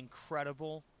an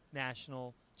incredible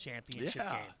national championship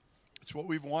game. It's what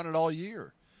we've wanted all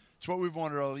year.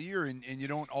 And you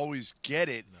don't always get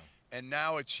it. No. And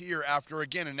now it's here after,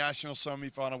 again, a national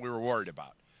semifinal we were worried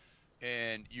about.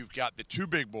 And you've got the 2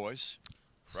 big boys,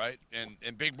 right?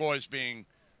 And big boys being,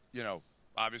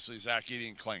 obviously Zach Edey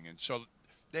and Klingon. So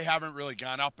they haven't really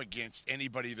gone up against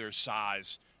anybody their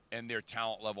size and their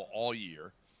talent level all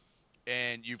year.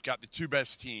 And you've got the 2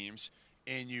 best teams,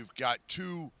 and you've got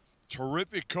 2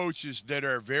 terrific coaches that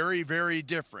are very, very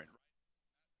different.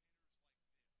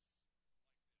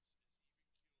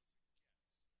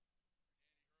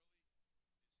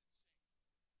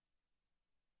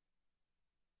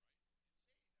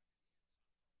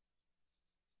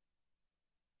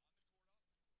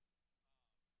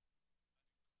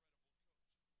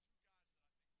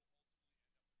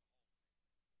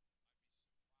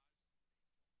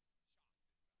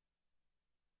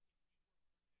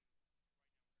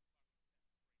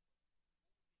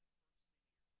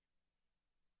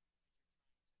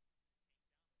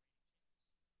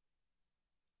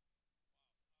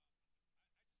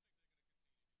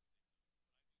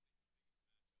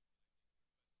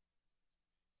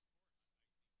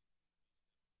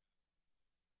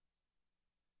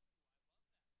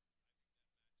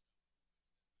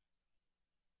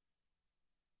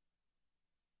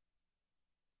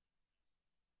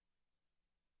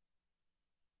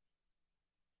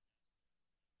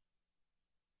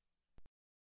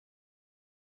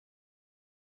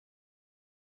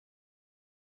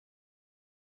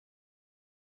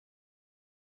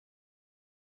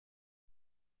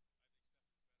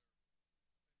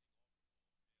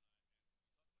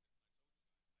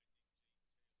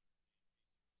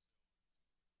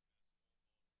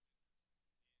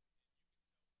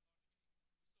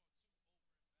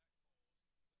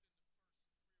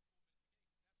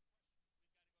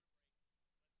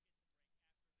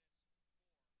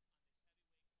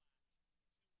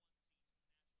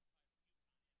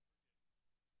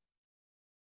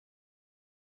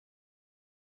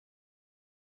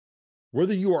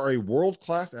 Whether you are a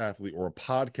world-class athlete or a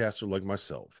podcaster like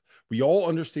myself, we all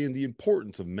understand the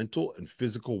importance of mental and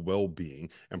physical well-being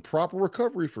and proper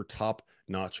recovery for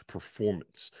top-notch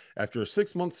performance. After a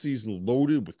 6-month season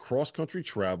loaded with cross-country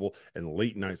travel and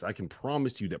late nights, I can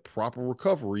promise you that proper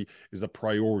recovery is a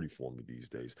priority for me these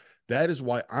days. That is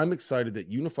why I'm excited that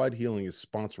Unified Healing is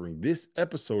sponsoring this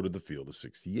episode of the Field of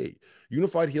 68.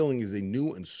 Unified Healing is a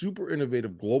new and super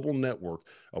innovative global network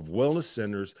of wellness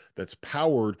centers that's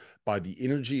powered by the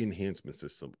Energy Enhancement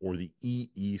System, or the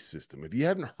EE system. If you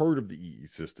haven't heard of the EE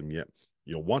system yet,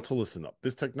 you'll want to listen up.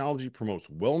 This technology promotes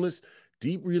wellness,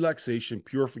 deep relaxation,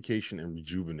 purification, and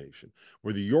rejuvenation.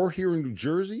 Whether you're here in New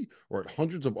Jersey or at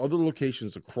hundreds of other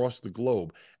locations across the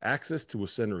globe, access to a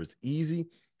center is easy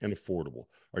and affordable.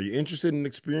 Are you interested in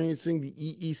experiencing the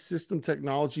EE system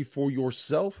technology for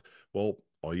yourself? Well,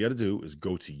 all you got to do is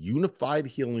go to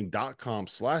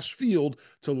unifiedhealing.com/field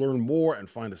to learn more and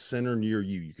find a center near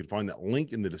you. You can find that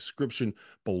link in the description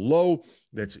below.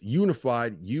 That's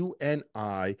unified,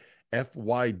 UNIFYD,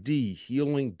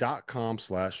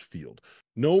 healing.com/field.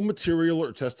 No material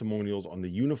or testimonials on the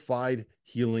Unified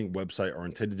Healing website are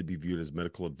intended to be viewed as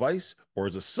medical advice or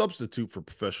as a substitute for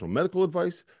professional medical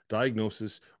advice,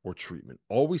 diagnosis, or treatment.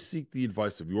 Always seek the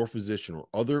advice of your physician or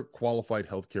other qualified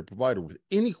healthcare provider with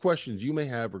any questions you may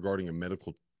have regarding a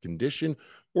medical condition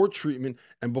or treatment,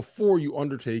 and before you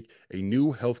undertake a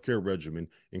new healthcare regimen,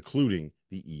 including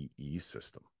the EE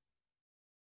system.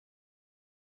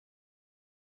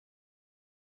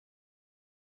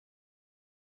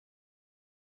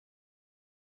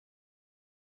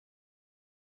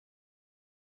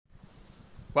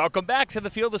 Welcome back to the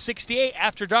Field of 68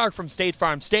 After Dark from State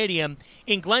Farm Stadium.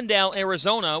 In Glendale,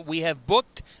 Arizona, we have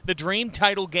booked the dream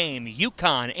title game,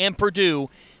 UConn and Purdue,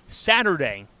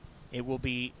 Saturday. It will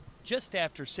be just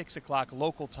after 6 o'clock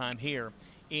local time here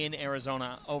in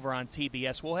Arizona over on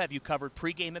TBS. We'll have you covered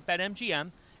pregame at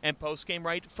BetMGM and postgame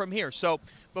right from here. So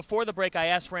before the break, I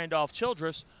asked Randolph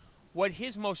Childress what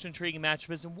his most intriguing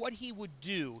matchup is and what he would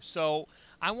do. So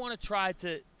I want to try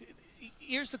to –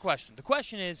 here's the question. The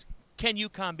question is, can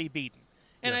UConn be beaten?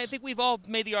 And Yes. I think we've all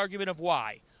made the argument of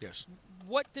why. Yes.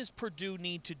 What does Purdue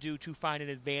need to do to find an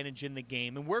advantage in the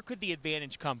game, and where could the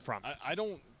advantage come from? I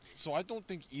don't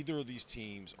think either of these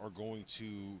teams are going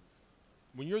to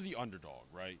 – when you're the underdog,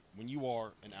 right, when you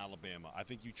are in Alabama, I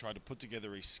think you try to put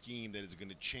together a scheme that is going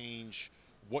to change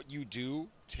what you do,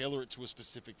 tailor it to a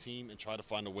specific team, and try to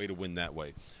find a way to win that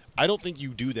way. I don't think you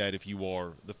do that if you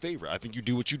are the favorite. I think you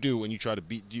do what you do, and you try to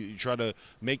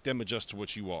make them adjust to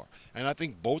what you are. And I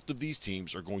think both of these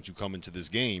teams are going to come into this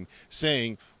game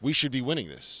saying we should be winning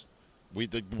this.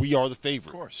 We are the favorite.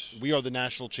 Of course. We are the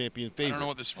national champion favorite. I don't know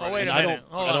what the spread Oh, wait is. a minute.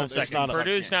 Hold on a second.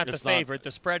 Purdue's not the it's favorite.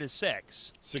 The spread is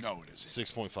 6. No, it isn't.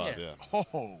 6.5, yeah.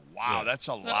 Oh, wow, Yeah. that's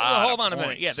a lot. Hold on of a minute.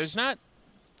 points. Yeah, there's not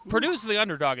 – Purdue's the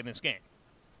underdog in this game.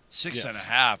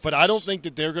 6.5. But I don't think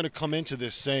that they're going to come into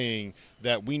this saying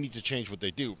that we need to change what they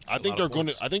do. I think they're going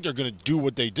to do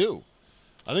what they do.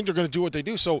 I think they're going to do what they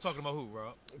do. So Talking about who,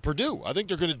 Rob? Purdue. I think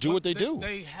they're going to do what they do.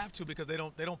 They have to, because they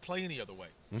don't play any other way,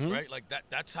 Mhm. right? Like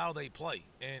that's how they play,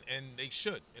 and they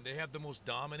should. And they have the most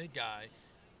dominant guy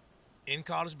in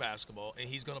college basketball, and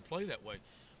he's going to play that way.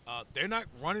 They're not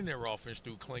running their offense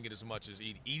through Klingett as much as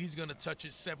Edey. Edey's going to touch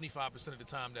it 75% of the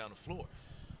time down the floor.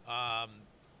 How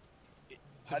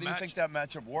do you think that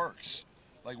matchup works?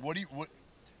 Like,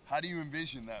 how do you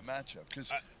envision that matchup?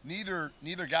 Because neither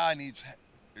guy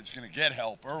is going to get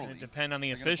help early. It depends on the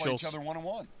They're gonna officials. play each other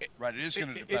one-on-one. Right, it is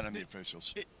going to depend on the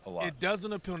officials a lot. It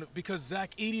doesn't depend because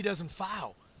Zach Edey doesn't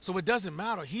foul, so it doesn't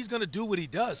matter. He's going to do what he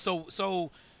does.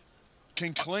 So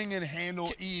can Klingett handle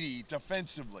Edey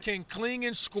defensively? Can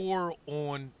Klingett score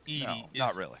on Edey? No,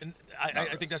 not really. And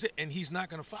I think that's it. And he's not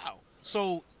going to foul.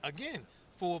 So again,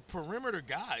 for perimeter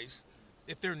guys,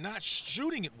 if they're not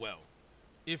shooting it well,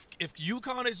 if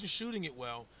UConn isn't shooting it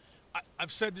well,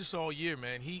 I've said this all year,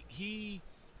 man. He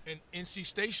and NC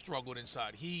State struggled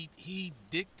inside. He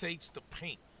dictates the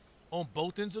paint on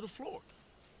both ends of the floor,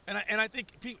 and I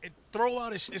think people throw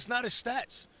out it's not his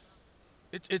stats.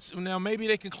 It's now maybe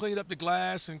they can clean up the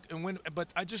glass and win, but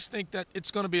I just think that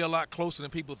it's going to be a lot closer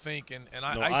than people think, and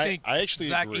I think actually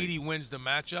Zach agree. Edey wins the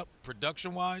matchup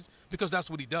production wise because that's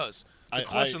what he does. The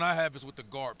question I have is with the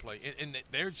guard play, and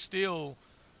they're still.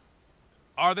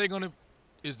 Are they going to?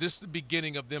 Is this the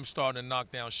beginning of them starting to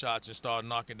knock down shots and start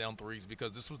knocking down threes?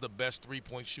 Because this was the best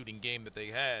three-point shooting game that they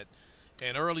had,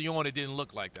 and early on it didn't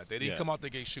look like that. They didn't come out the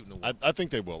gate shooting the well. I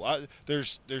think they will.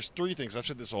 There's 3 things. I've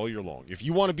said this all year long. If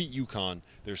you want to beat UConn,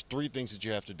 there's 3 things that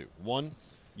you have to do. 1,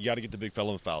 you got to get the big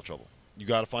fella in foul trouble. you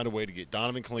got to find a way to get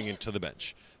Donovan Clingan to the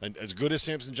bench. And as good as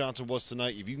Samson Johnson was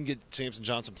tonight, if you can get Samson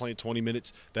Johnson playing 20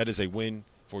 minutes, that is a win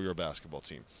for your basketball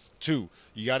team. 2,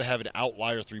 you got to have an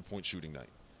outlier three-point shooting night.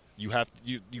 You got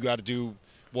to do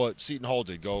what Seton Hall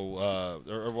did,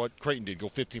 or what Creighton did, go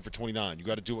 15 for 29. You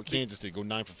got to do what Kansas did, go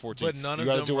 9 for 14. But none you of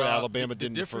got them, to do what Rob, Alabama did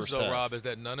in the first half. The difference, though, Rob, is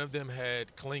that none of them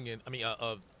had Clingan.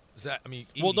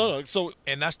 Edey. Well, no. So,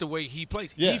 and that's the way he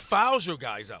plays. Yeah. He fouls your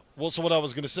guys out. Well, so what I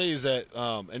was going to say is that,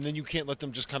 and then you can't let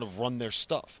them just kind of run their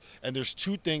stuff. And there's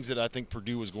 2 things that I think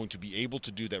Purdue is going to be able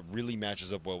to do that really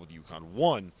matches up well with UConn.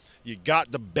 1, you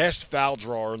got the best foul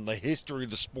drawer in the history of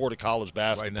the sport of college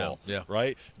basketball. Right now, yeah.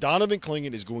 Right? Donovan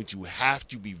Clingan is going to have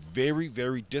to be very,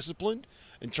 very disciplined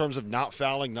in terms of not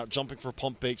fouling, not jumping for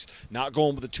pump fakes, not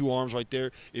going with the 2 arms right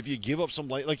there. If you give up some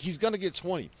light, like he's going to get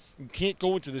 20. You can't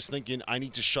go into this thinking, I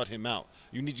need to shut him out.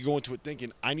 You need to go into it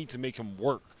thinking, I need to make him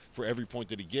work for every point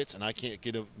that he gets, and I can't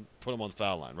put him on the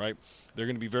foul line, right? They're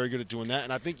going to be very good at doing that,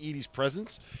 and I think Edey's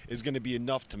presence is going to be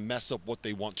enough to mess up what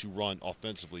they want to run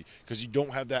offensively because you don't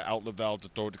have that outlet valve to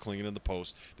throw it to Clingan in the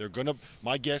post. They're going to –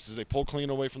 my guess is they pull Clingan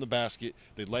away from the basket.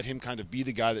 They let him kind of be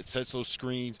the guy that sets those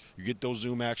screens. You get those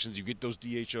zoom actions. You get those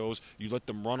DHOs. You let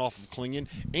them run off of Clingan.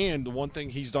 And the one thing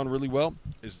he's done really well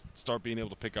is start being able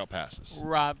to pick out passes.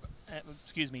 Rob,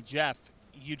 Jeff,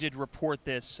 you did report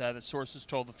this. The sources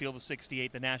told the Field of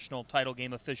 68 the national title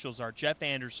game officials are Jeff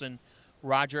Anderson,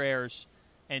 Roger Ayers,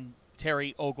 and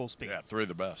Terry Oglesby. Yeah, 3 of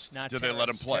the best. Not Did they let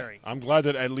him play? Terry. I'm glad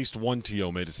that at least one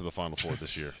TO made it to the Final Four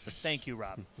this year. Thank you,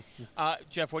 Rob.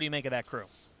 Jeff, what do you make of that crew?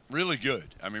 Really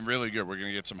good. I mean, really good. We're going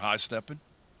to get some high stepping,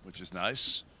 which is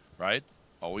nice, right?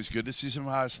 Always good to see some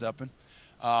high stepping.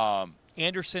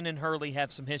 Anderson and Hurley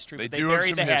have some history. They but do have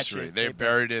some history. Hatchet. They've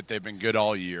buried it. They've been good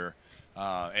all year.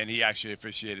 And he actually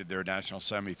officiated their national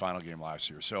semifinal game last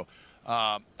year. So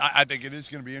I think it is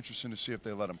going to be interesting to see if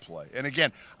they let him play. And,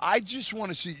 again, I just want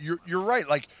to see – you're right.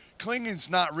 Like, Clingan's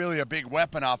not really a big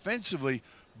weapon offensively,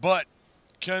 but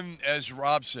can, as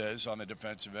Rob says on the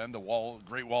defensive end, the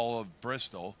Great Wall of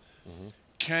Bristol,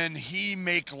 can he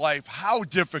make life – how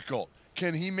difficult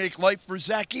can he make life for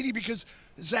Zach Edey? Because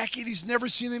Zach Edey's never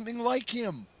seen anything like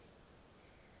him.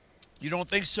 You don't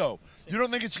think so? You don't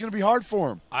think it's going to be hard for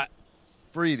him?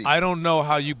 For Edey. I don't know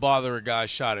how you bother a guy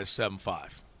shot at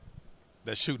 7'5",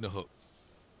 that's shooting the hook.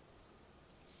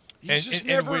 He's just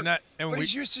never.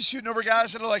 He's used to shooting over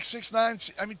guys that are like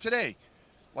 6'9". I mean, today,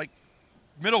 like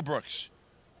Middlebrooks,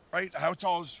 right? How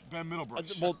tall is Ben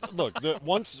Middlebrooks? Well, look,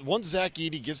 once Zach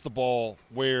Edey gets the ball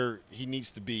where he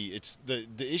needs to be, it's the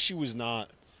issue is not.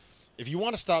 If you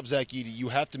want to stop Zach Edey, you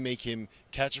have to make him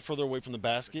catch it further away from the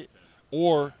basket,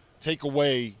 or take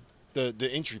away the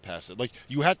entry pass. Like,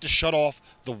 you have to shut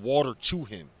off the water to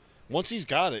him. Once he's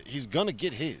got it, he's gonna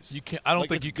get his. You can't. I don't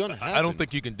think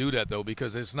you can do that though,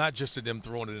 because it's not just to them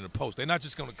throwing it in the post. They're not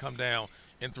just gonna come down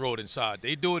and throw it inside.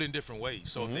 They do it in different ways.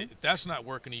 So if that's not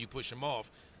working and you push them off,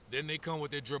 then they come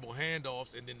with their dribble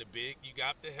handoffs, and then the big, you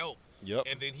got to help. Yep.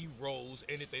 And then he rolls,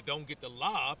 and if they don't get the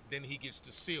lob, then he gets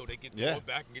the seal. They get throw it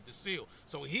back and get the seal.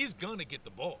 So he's gonna get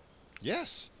the ball.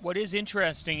 Yes. What is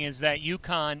interesting is that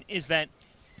UConn is that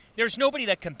there's nobody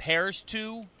that compares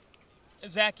to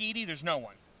Zach Edey. There's no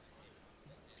one.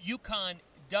 UConn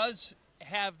does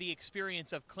have the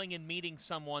experience of Clingan meeting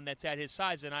someone that's at his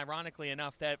size, and ironically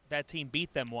enough, that team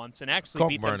beat them once and actually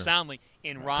beat them soundly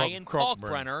in Ryan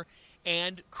Kalkbrenner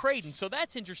and Creighton. So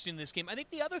that's interesting in this game. I think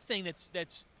the other thing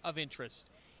that's of interest,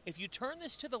 if you turn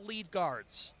this to the lead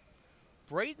guards,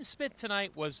 Braden Smith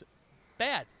tonight was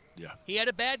bad. Yeah. He had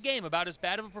a bad game, about as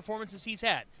bad of a performance as he's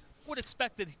had. Would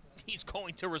expect that he's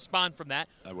going to respond from that.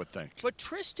 I would think. But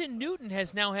Tristan Newton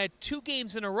has now had 2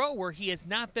 games in a row where he has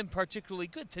not been particularly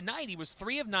good. Tonight he was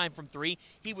 3 of 9 from 3.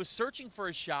 He was searching for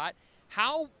a shot.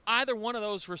 How either one of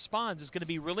those responds is going to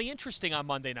be really interesting on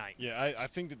Monday night. Yeah, I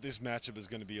think that this matchup is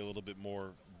going to be a little bit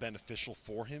more beneficial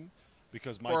for him.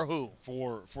 Because for who?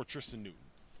 For Tristan Newton.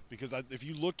 Because if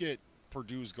you look at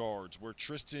Purdue's guards, where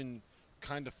Tristan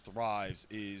kind of thrives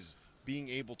is – being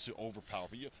able to overpower.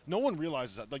 But no one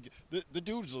realizes that. Like, the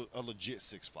dude's a legit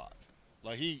 6'5".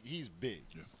 Like, he's big.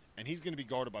 Yeah. And he's going to be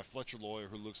guarded by Fletcher Lawyer,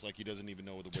 who looks like he doesn't even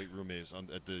know where the weight room is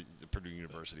at the Purdue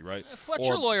University, right?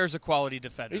 Fletcher Lawyer's a quality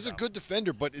defender. He's a good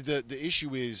defender, but the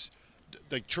issue is,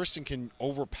 like, Tristan can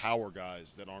overpower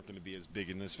guys that aren't going to be as big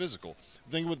and as physical.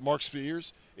 The thing with Mark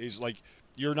Spears is, like,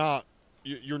 you're not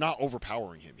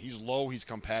overpowering him. He's low, he's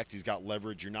compact, he's got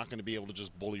leverage. You're not going to be able to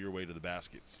just bully your way to the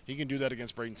basket. He can do that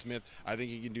against Braden Smith. I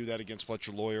think he can do that against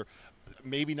Fletcher Lawyer.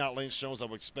 Maybe not Lance Jones. I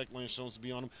would expect Lance Jones to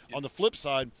be on him. Yeah. On the flip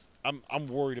side, I'm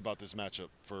worried about this matchup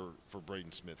for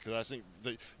Braden Smith, because I think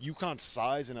the UConn's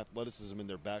size and athleticism in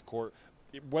their backcourt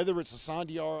whether it's Hassan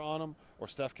Diarra on him or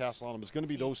Steph Castle on him, it's going to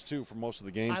be those two for most of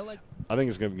the game. I think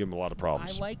it's going to give him a lot of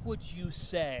problems. I like what you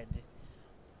said.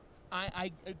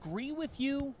 I agree with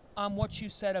you on what you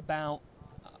said about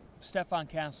Stephon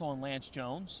Castle and Lance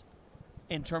Jones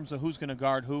in terms of who's going to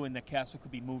guard who and that Castle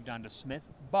could be moved on to Smith.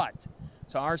 But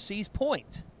to RC's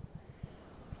point,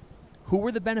 who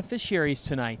were the beneficiaries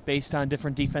tonight based on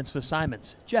different defensive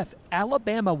assignments? Jeff,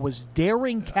 Alabama was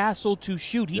daring Castle to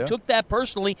shoot. He took that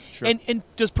personally. Sure. And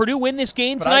does Purdue win this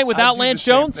game tonight without Lance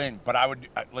Jones? But I would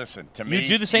listen to me. You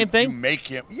do the same thing? You make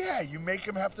him. Yeah, you make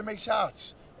him have to make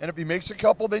shots. And if he makes a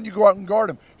couple, then you go out and guard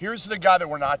him. Here's the guy that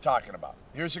we're not talking about.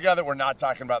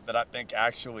 That I think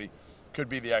actually could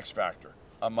be the X factor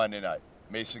on Monday night,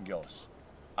 Mason Gillis.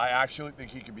 I actually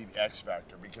think he could be the X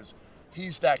factor because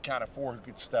he's that kind of four who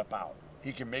could step out.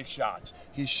 He can make shots.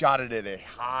 He shot it at a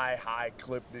high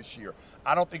clip this year.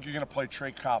 I don't think you're going to play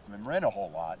Trey Kaufman-Wren a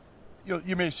whole lot.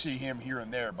 You may see him here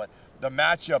and there, but the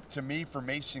matchup to me for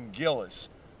Mason Gillis,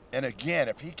 and again,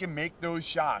 if he can make those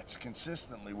shots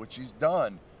consistently, which he's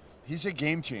done, he's a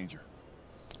game changer.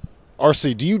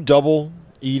 RC, do you double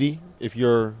Edey if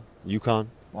you're UConn?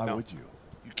 Why would you?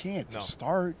 You can't to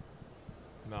start.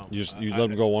 No. You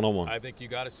let him go one-on-one. I think you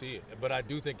got to see it. But I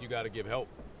do think you got to give help.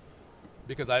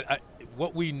 Because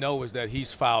what we know is that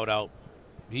he's fouled out.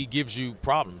 He gives you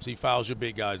problems. He fouls your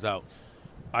big guys out.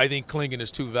 I think Clingan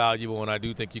is too valuable, and I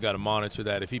do think you got to monitor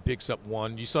that. If he picks up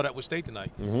one, you saw that with State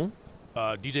tonight.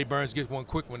 DJ Burns gets one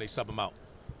quick when they sub him out.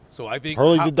 So I think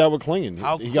Hurley did that with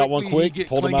Clingan. He got one quick,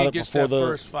 pulled him out before the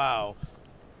first foul.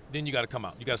 Then you got to come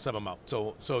out. You got to sub him out.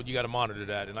 So you got to monitor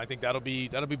that, and I think that'll be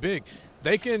big.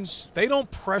 They don't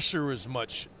pressure as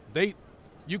much.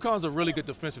 UConn's a really good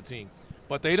defensive team,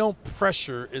 but they don't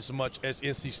pressure as much as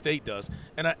NC State does,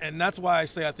 and that's why I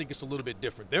say I think it's a little bit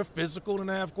different. They're physical in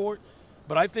the half court,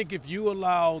 but I think if you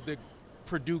allow the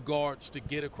Purdue guards to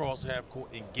get across half court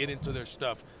and get into their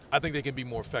stuff, I think they can be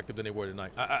more effective than they were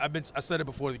tonight. I said it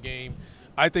before the game.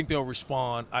 I think they'll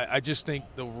respond. I just think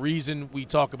the reason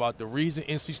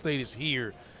NC State is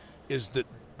here is that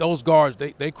those guards,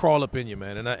 they crawl up in you,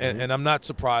 man, and I'm not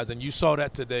surprised. And you saw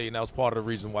that today, and that was part of the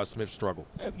reason why Smith struggled.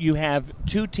 You have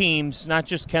two teams, not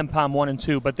just KenPom 1 and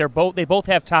 2, but they both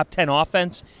have top 10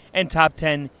 offense and top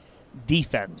 10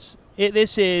 defense.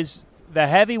 This is the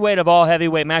heavyweight of all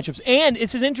heavyweight matchups, and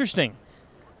this is interesting.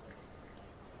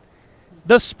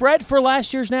 The spread for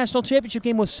last year's national championship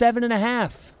game was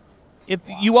 7.5. If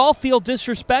you all feel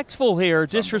disrespectful here,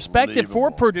 disrespected for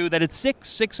Purdue that it's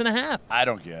 6.5. I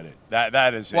don't get it.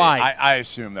 That is why I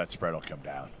assume that spread will come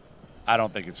down. I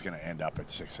don't think it's going to end up at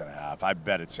 6.5. I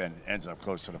bet it ends up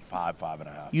closer to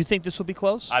 5.5. You think this will be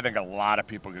close? I think a lot of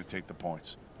people are going to take the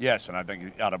points. Yes, and I think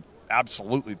you ought to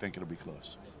absolutely think it'll be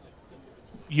close.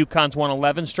 UConn's won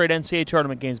 11 straight NCAA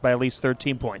tournament games by at least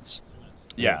 13 points.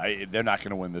 Yeah, they're not going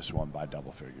to win this one by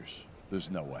double figures.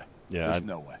 There's no way. Yeah, there's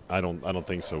no way. I don't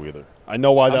think so either. I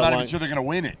know why I'm not even sure they're going to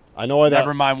win it. I know why that.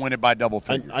 Never mind win it by double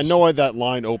figures. I know why that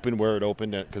line opened where it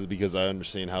opened because I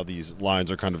understand how these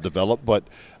lines are kind of developed, but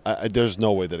there's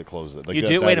no way that it closes it. Like you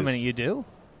do? Wait a minute, you do?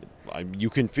 You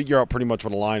can figure out pretty much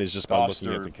what a line is just by Dauster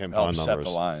looking at the KenPom helps numbers. set the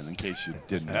line in case you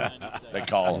didn't know. They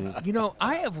call them. You know,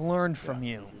 I have learned from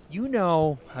you. You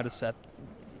know how to set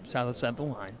the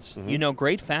lines. You know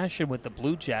great fashion with the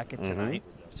blue jacket tonight.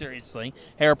 Seriously.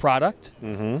 Hair product.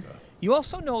 You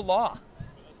also know law.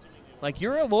 Like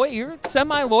you're a lawyer. You're a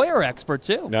semi-lawyer expert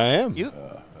too. I am.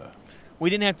 We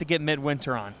didn't have to get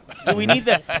Midwinter on. Do we need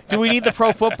the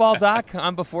pro football doc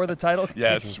on before the title?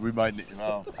 Yes, we might.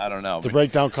 Well, I don't know. To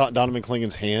break down Donovan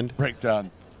Clingan's hand. Breakdown.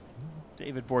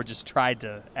 David Borges tried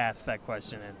to ask that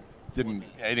question and he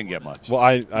didn't get much. Well,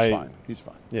 he's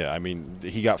fine. Yeah, I mean,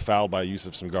 he got fouled by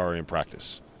Yusuf Sangari in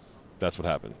practice. That's what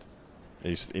happened.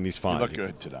 He's fine. He looked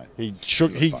good tonight.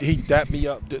 He dapped me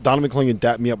up. Donovan Clingan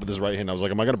dapped me up with his right hand. I was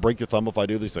like, "Am I going to break your thumb if I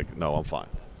do this?" He's like, "No, I'm fine.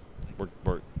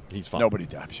 He's fine. Nobody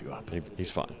daps you up. He's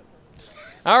fine."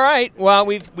 All right. Well,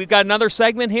 we've got another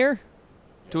segment here.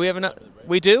 Do we have another?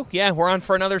 We do? Yeah, we're on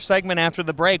for another segment after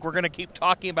the break. We're going to keep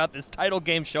talking about this title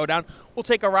game showdown. We'll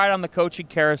take a ride on the coaching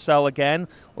carousel again.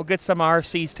 We'll get some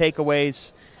RC's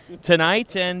takeaways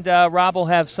tonight, and Rob will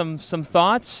have some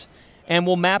thoughts, and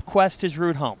we'll MapQuest his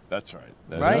route home. That's right.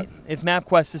 Right? If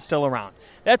MapQuest is still around.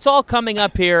 That's all coming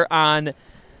up here on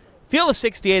Field of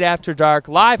 68 After Dark,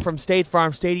 live from State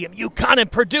Farm Stadium. UConn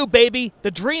and Purdue, baby.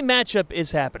 The dream matchup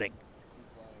is happening.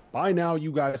 By now,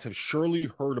 you guys have surely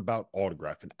heard about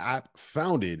Autograph, an app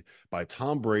founded by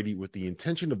Tom Brady with the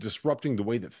intention of disrupting the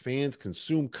way that fans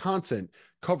consume content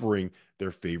covering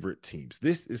their favorite teams.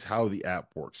 This is how the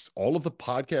app works. All of the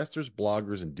podcasters,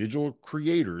 bloggers, and digital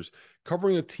creators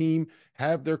covering a team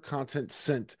have their content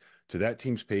sent to that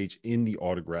team's page in the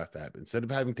Autograph app. Instead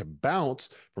of having to bounce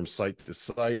from site to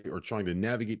site or trying to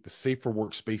navigate the safer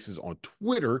workspaces on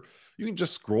Twitter, you can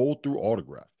just scroll through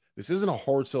Autograph. This isn't a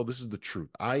hard sell. This is the truth.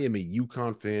 I am a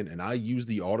UConn fan, and I use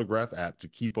the Autograph app to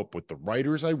keep up with the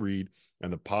writers I read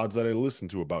and the pods that I listen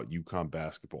to about UConn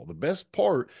basketball. The best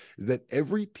part is that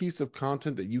every piece of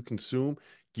content that you consume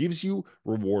gives you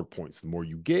reward points. The more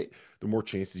you get, the more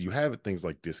chances you have at things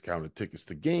like discounted tickets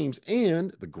to games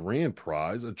and the grand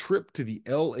prize, a trip to the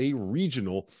LA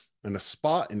Regional and a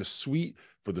spot in the suite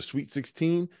for the Sweet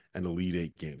 16 and Elite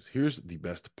 8 games. Here's the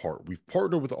best part. We've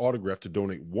partnered with Autograph to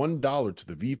donate $1 to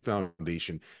the V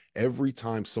Foundation every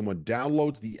time someone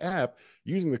downloads the app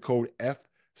using the code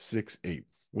F68,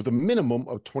 with a minimum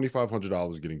of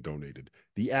 $2,500 getting donated.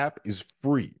 The app is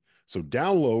free. So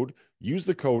download, use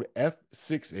the code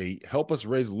F68, help us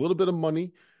raise a little bit of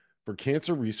money for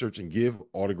cancer research, and give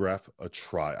Autograph a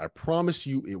try. I promise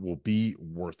you it will be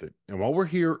worth it. And while we're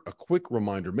here, a quick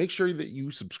reminder, make sure that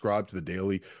you subscribe to the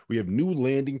Daily. We have new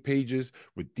landing pages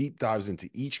with deep dives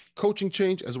into each coaching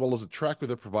change, as well as a tracker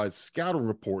that provides scouting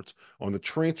reports on the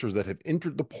transfers that have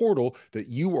entered the portal that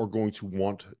you are going to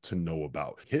want to know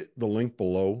about. Hit the link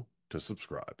below to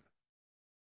subscribe.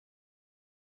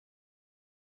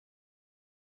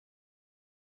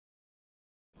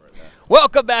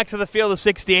 Welcome back to the Field of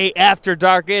 68 After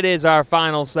Dark. It is our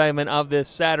final segment of this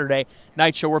Saturday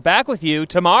night show. We're back with you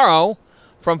tomorrow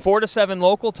from 4 to 7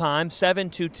 local time, 7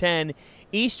 to 10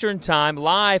 Eastern time,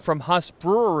 live from Huss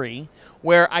Brewery,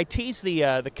 where I teased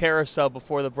the carousel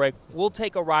before the break. We'll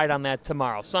take a ride on that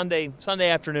tomorrow, Sunday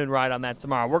afternoon ride on that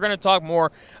tomorrow. We're going to talk more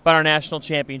about our national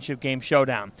championship game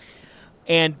showdown.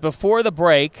 And before the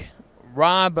break,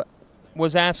 Rob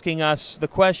was asking us the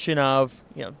question of,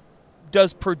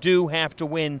 does Purdue have to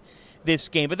win this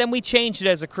game? But then we changed it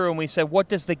as a crew, and we said, what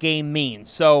does the game mean?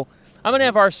 So I'm going to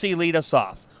have RC lead us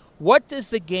off. What does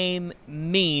the game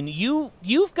mean?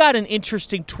 You've got an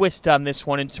interesting twist on this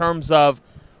one in terms of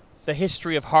the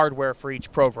history of hardware for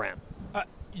each program.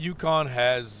 UConn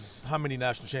has how many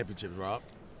national championships, Rob?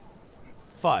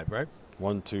 5, right?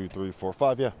 1, 2, 3, 4,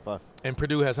 5. Yeah, 5. And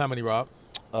Purdue has how many, Rob?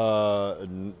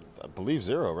 I believe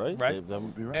 0, right? Right. That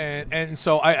would be right. And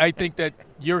so I think that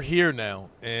you're here now,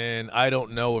 and I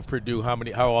don't know if Purdue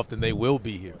how often they will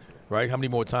be here, right? How many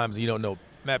more times you don't know.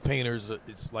 Matt Painter's,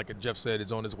 it's like Jeff said,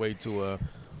 is on his way to a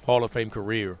Hall of Fame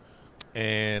career,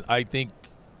 and I think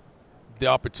the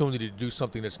opportunity to do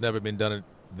something that's never been done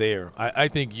there. I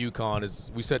think UConn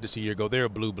is. We said this a year ago. They're a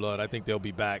blue blood. I think they'll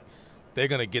be back. They're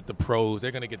going to get the pros.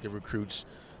 They're going to get the recruits.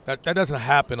 That doesn't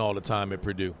happen all the time at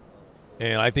Purdue.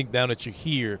 And I think now that you're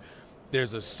here,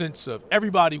 there's a sense of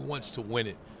everybody wants to win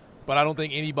it, but I don't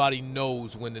think anybody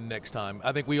knows when the next time.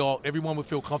 I think everyone would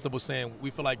feel comfortable saying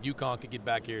we feel like UConn could get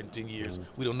back here in 10 years.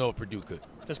 We don't know if Purdue could.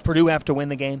 Does Purdue have to win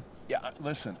the game? Yeah,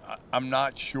 listen, I'm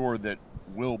not sure that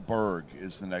Will Berg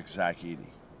is the next Zach Edey.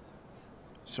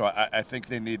 So I think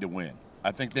they need to win.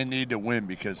 I think they need to win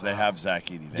because they have Zach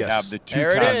Edey. They have the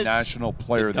 2-time National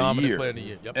Player of the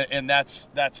Year. Yep. And that's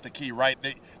the key, right?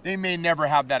 They may never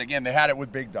have that again. They had it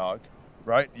with Big Dog,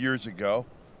 right, years ago.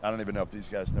 I don't even know if these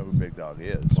guys know who Big Dog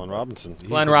is. Glenn Robinson.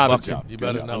 Glenn Robinson. You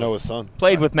better know. I know his son.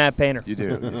 Played with Matt Painter. You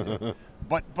do.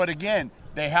 But again,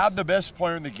 they have the best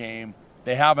player in the game.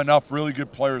 They have enough really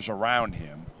good players around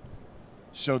him.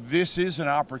 So this is an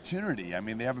opportunity. I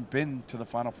mean, they haven't been to the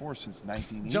Final Four since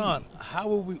 1980. John, how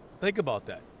will we think about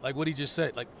that? Like what he just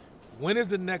said. Like, when is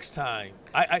the next time?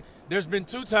 There's been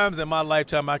 2 times in my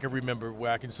lifetime I can remember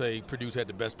where I can say Purdue's had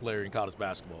the best player in college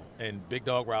basketball, and Big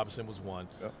Dog Robinson was one,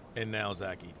 and now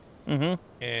Zach Edey.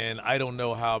 Mm-hmm. And I don't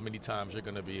know how many times you're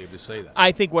going to be able to say that.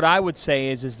 I think what I would say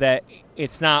is that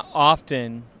it's not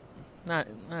often.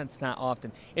 It's not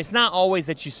often. It's not always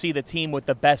that you see the team with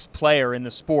the best player in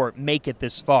the sport make it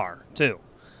this far, too.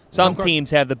 Some teams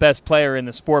have the best player in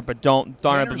the sport but aren't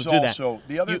able to do that. Also,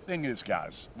 the other thing is,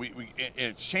 guys,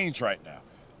 it's changed right now.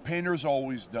 Painter's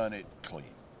always done it clean,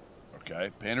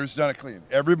 okay? Painter's done it clean.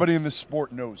 Everybody in the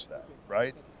sport knows that,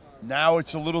 right? Now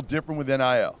it's a little different with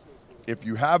NIL. If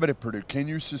you have it at Purdue, can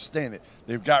you sustain it?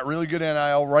 They've got really good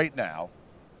NIL right now.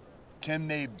 Can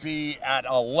they be at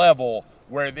a level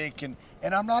where they can –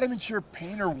 and I'm not even sure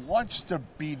Painter wants to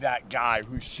be that guy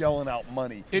who's shelling out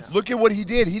money. Look at what he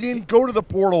did. He didn't go to the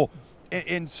portal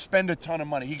and spend a ton of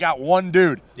money. He got one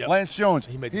dude, Lance Jones.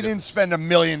 He didn't spend $1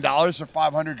 million or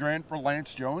 $500,000 for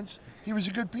Lance Jones. He was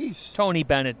a good piece. Tony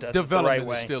Bennett does it the right way.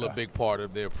 Development is still a big part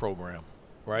of their program,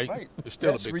 right? It's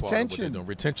still a big part of what they're doing.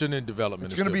 Retention and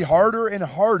development. It's going to be harder and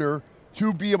harder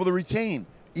to be able to retain.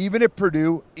 Even at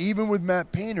Purdue, even with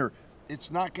Matt Painter,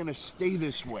 it's not going to stay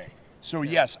this way. So,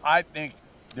 yes, I think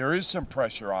there is some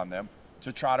pressure on them.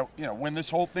 to try to win this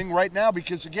whole thing right now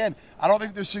because, again, I don't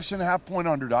think they're 6.5-point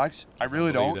underdogs. I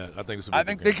really don't. I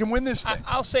think they can win this thing.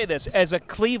 I'll say this. As a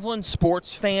Cleveland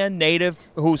sports fan,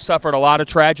 native, who suffered a lot of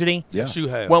tragedy. Yes, you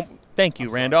have. Well, thank you,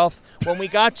 Randolph. When we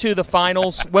got to the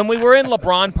finals, when we were in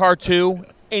LeBron Part 2,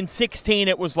 in 16,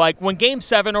 it was like when Game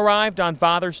 7 arrived on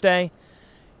Father's Day,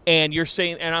 and you're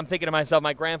seeing, and I'm thinking to myself,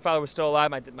 my grandfather was still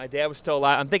alive, my dad was still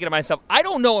alive. I'm thinking to myself, I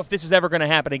don't know if this is ever going to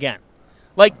happen again.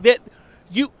 Like that,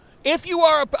 if you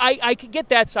are, I could get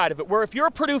that side of it. Where if you're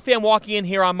a Purdue fan walking in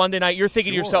here on Monday night, you're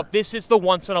thinking to yourself, this is the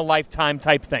once in a lifetime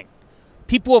type thing.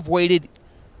 People have waited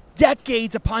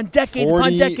decades upon decades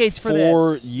upon decades for this.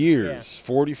 44 years.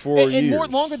 44 years. And more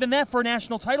longer than that for a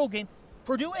national title game.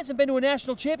 Purdue hasn't been to a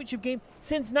national championship game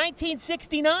since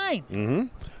 1969. Mm-hmm.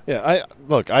 Yeah,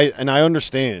 I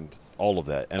understand all of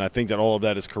that, and I think that all of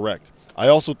that is correct. I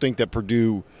also think that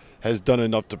Purdue has done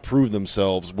enough to prove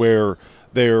themselves where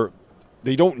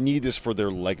they don't need this for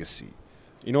their legacy.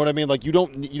 You know what I mean? Like you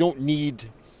don't need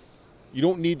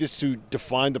this to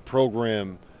define the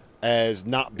program as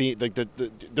not being like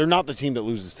they're not the team that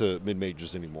loses to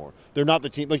mid-majors anymore. They're not the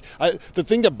team. Like the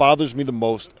thing that bothers me the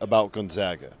most about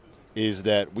Gonzaga is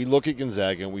that we look at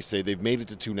Gonzaga and we say they've made it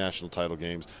to 2 national title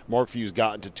games. Mark Few's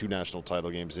gotten to 2 national title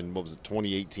games in,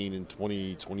 2018 and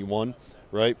 2021,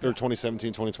 right? Or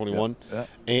 2017, 2021. Yeah.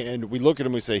 And we look at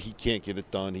him and we say he can't get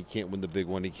it done. He can't win the big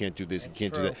one. He can't do this. He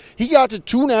can't do that. He got to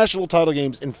 2 national title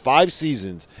games in 5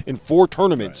 seasons in 4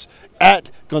 tournaments at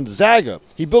Gonzaga.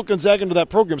 He built Gonzaga into that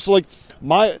program. So, like,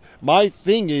 my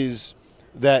thing is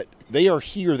that they are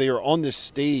here. They are on this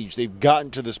stage. They've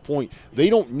gotten to this point. They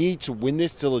don't need to win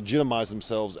this to legitimize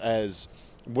themselves as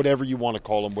whatever you want to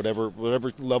call them, whatever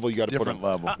level you got to put them. Different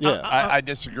level. Yeah, I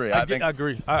disagree. I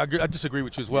agree. I disagree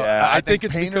with you as well. Yeah, I think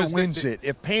it's Painter because wins it.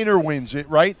 If Painter wins it,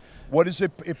 right? What is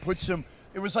it? It puts him.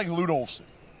 It was like Lute Olson.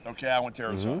 Okay, I went to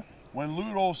Arizona. Mm-hmm. When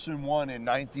Lute Olson won in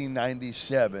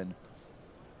 1997,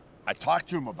 I talked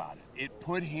to him about it. It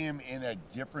put him in a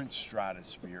different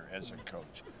stratosphere as a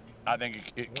coach. I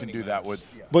think it can do that with.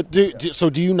 Yeah. But do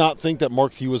you not think that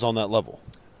Mark Few is on that level?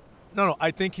 No,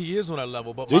 I think he is on that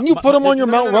level. But didn't you put him on your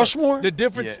Mount Rushmore? The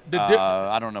difference.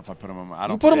 I don't know if I put him on.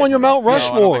 You put him on your Mount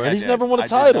Rushmore, and he's never won a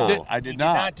title. I did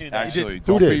not do that. Actually, who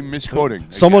don't did? be misquoting.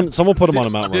 Someone put him on a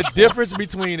Mount Rushmore. The difference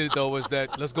between it, though, is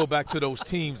that let's go back to those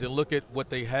teams and look at what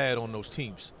they had on those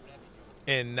teams.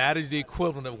 And that is the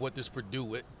equivalent of what this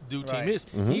Purdue team is.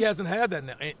 Mm-hmm. He hasn't had that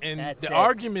now. And the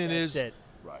argument is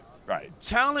Right.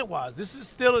 talent-wise, this is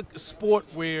still a sport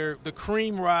where the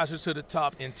cream rises to the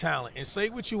top in talent. And say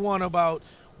what you want about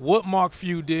what Mark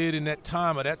Few did in that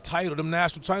time of that title, them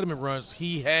national tournament runs,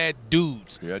 he had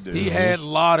dudes. He had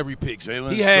lottery picks.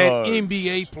 Jalen he had Suggs,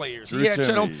 NBA players. Drew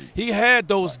He had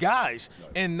those guys.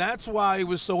 And that's why it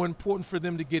was so important for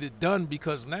them to get it done,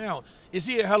 because now, is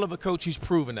he a hell of a coach? He's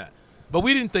proven that. But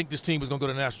we didn't think this team was going to go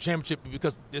to the national championship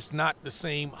because it's not the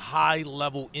same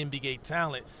high-level NBA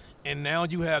talent. And now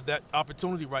you have that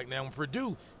opportunity right now. In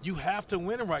Purdue, you have to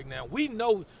win it right now. We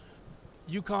know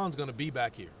UConn's going to be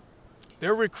back here.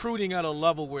 They're recruiting at a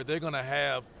level where they're going to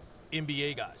have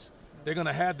NBA guys. They're going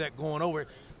to have that going over.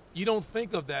 You don't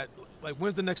think of that. Like,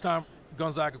 when's the next time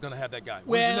Gonzaga's going to have that guy?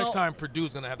 When's the next time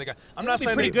Purdue's going to have that guy? I'm not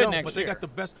saying they don't, but they got the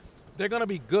best. They're going to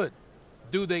be good.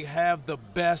 Do they have the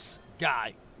best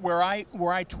guy? Where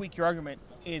I tweak your argument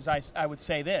is I would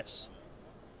say this.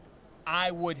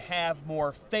 I would have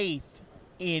more faith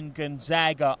in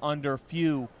Gonzaga under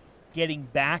Few getting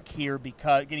back here,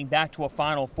 because getting back to a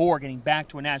Final Four, getting back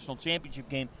to a national championship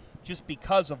game, just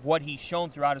because of what he's shown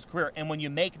throughout his career. And when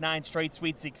you make 9 straight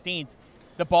Sweet 16s,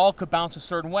 the ball could bounce a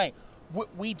certain way.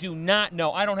 We do not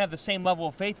know. I don't have the same level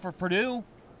of faith for Purdue.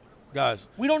 Guys,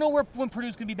 we don't know when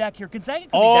Purdue's going to be back here. Gonzaga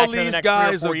could all be back here these the next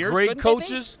guys 3 or 4 are years, great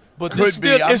coaches, but Could it's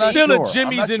be. still a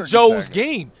Jimmy's and Joe's Gonzaga.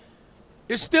 game.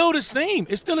 It's still the same.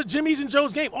 It's still a Jimmy's and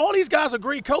Joe's game. All these guys are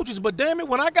great coaches, but damn it,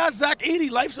 when I got Zach Edey,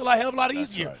 life's a hell of a lot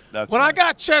easier. When I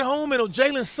got Chet Holmgren or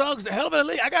Jalen Suggs, a hell of a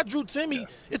lot. I got Drew Timme.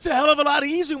 It's a hell of a lot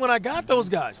easier when I got those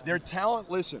guys. Their talent,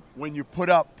 listen, when you put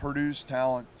up Purdue's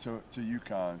talent to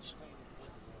UConn's,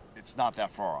 it's not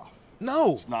that far off.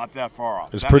 No. It's not that far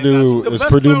off. Is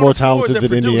Purdue more talented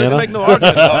than Indiana? Let's make no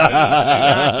argument.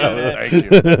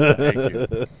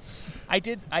 Thank you. I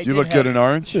did. Do you look good in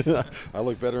orange? I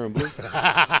look better in blue.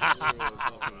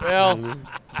 Well,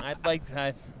 I'd like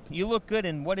to. You look good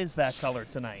in, what is that color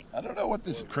tonight? I don't know what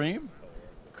this is. Cream?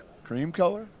 Cream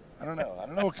color? I don't know. I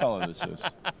don't know what color this is.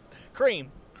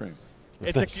 Cream. Cream.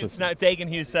 It's not. Dagan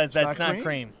Hughes says that's not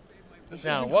cream.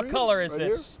 No, what color is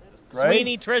this?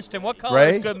 Sweeney Tristan, what color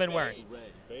is Goodman wearing?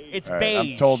 It's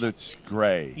beige. I'm told it's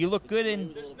gray. You look good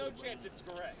in. There's no chance it's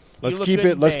correct. Let's keep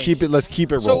it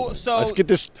rolling. So let's get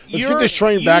this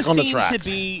train back on the tracks.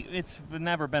 It's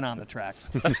never been on the tracks.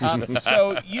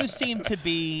 So you seem to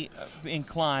be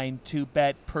inclined to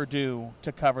bet Purdue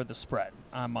to cover the spread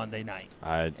on Monday night.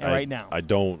 Right now.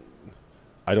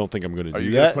 I don't think I'm going to do that. Are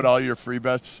you going to put all your free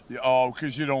bets? Oh,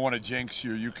 because you don't want to jinx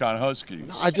your UConn Huskies.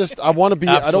 I want to be.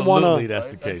 I don't want to. Absolutely, that's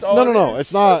the case. No.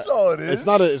 It's not. That's all it is.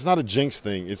 It's not a jinx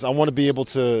thing. I want to be able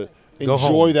to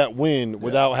enjoy that win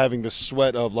without having the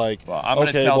sweat of like. Well, I'm going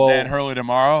to tell Dan Hurley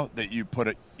tomorrow that you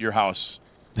put your house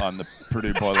on the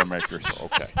Purdue Boilermakers.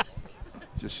 Okay.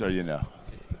 Just so you know.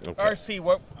 Okay. RC,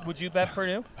 what would you bet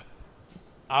Purdue?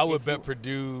 I would bet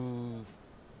Purdue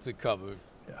to cover.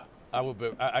 Yeah. I would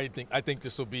bet. I think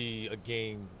this will be a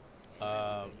game,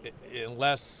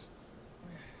 unless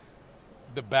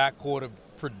the backcourt of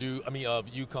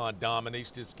UConn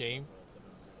dominates this game.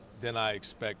 Then I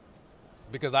expect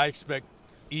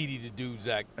Edey to do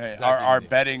Zach. Hey, our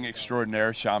betting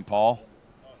extraordinaire, Sean Paul,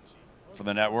 for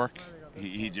the network,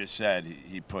 he just said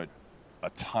he put a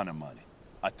ton of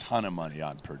money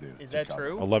on Purdue. Is that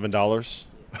true? $11.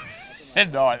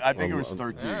 No, I think it was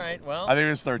 13. All right, well. I think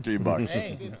it was $13.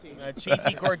 Hey, a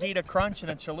cheesy gordita crunch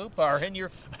and a chalupa are in your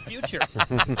future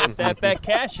if that bet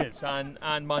cashes on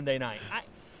Monday night.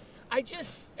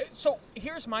 So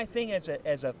here's my thing as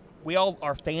a we all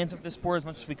are fans of this sport as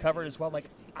much as we cover it as well. Like,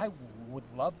 I would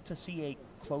love to see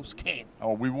a close game.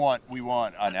 Oh, we want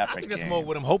an epic I think that's game. more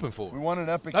what I'm hoping for. We want an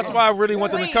epic That's game. why I really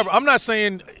want them to cover. I'm not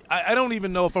saying I don't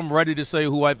even know if I'm ready to say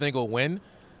who I think will win.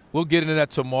 We'll get into that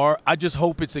tomorrow. I just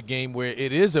hope it's a game where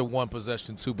it is a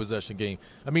one-possession, two-possession game.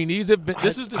 I mean, these have been.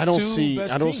 This is the I don't two see.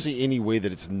 best I don't teams. see any way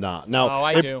that it's not. Now,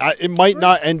 I do. It might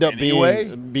not end up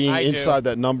Anyway? being inside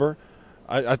that number.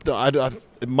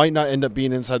 It might not end up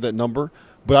being inside that number.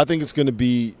 But I think it's going to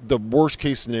be the worst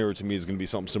case scenario to me is going to be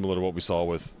something similar to what we saw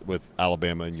with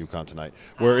Alabama and UConn tonight,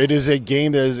 where it is a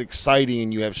game that is exciting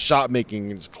and you have shot making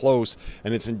and it's close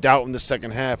and it's in doubt in the second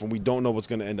half and we don't know what's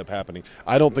going to end up happening.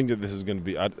 I don't think that this is going to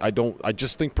be. I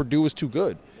just think Purdue is too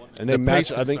good, and they match.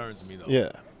 Pace I think. concerns me, though.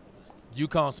 Yeah.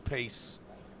 UConn's pace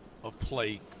of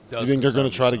play does. You think they're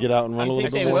going to try to some. get out and run a little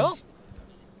bit? Think they will?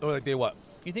 Or like they what?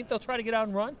 You think they'll try to get out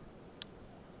and run?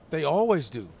 They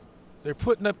always do. They're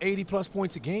putting up 80-plus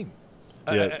points a game.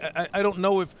 Yeah. I don't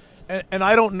know if – and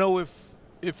I don't know if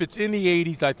it's in the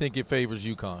 80s, I think it favors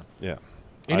UConn. Yeah.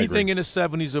 Anything in the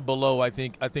 70s or below, I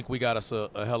think we got us a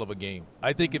hell of a game.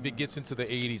 I think if it gets into the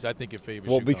 80s, I think it favors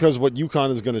UConn. Because what UConn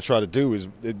is going to try to do is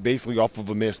basically off of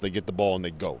a miss, they get the ball and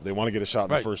they go. They want to get a shot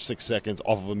in the first 6 seconds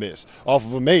off of a miss. Off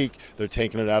of a make, they're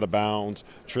taking it out of bounds.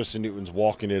 Tristan Newton's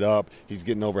walking it up. He's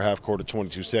getting over half court at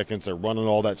 22 seconds. They're running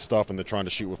all that stuff, and they're trying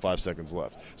to shoot with 5 seconds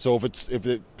left. So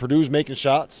if Purdue's making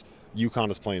shots, UConn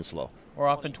is playing slow. Or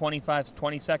often 20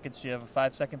 seconds. Do you have a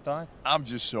 5-second thought? I'm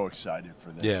just so excited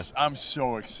for this. Yeah. I'm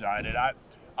so excited.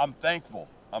 I'm thankful.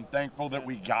 I'm thankful that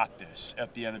we got this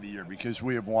at the end of the year because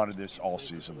we have wanted this all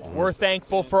season long. We're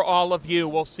thankful for all of you.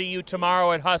 We'll see you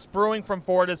tomorrow at Huss Brewing from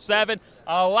 4 to 7.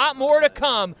 A lot more to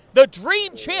come. The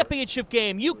Dream Championship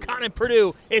game, UConn and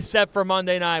Purdue, is set for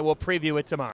Monday night. We'll preview it tomorrow.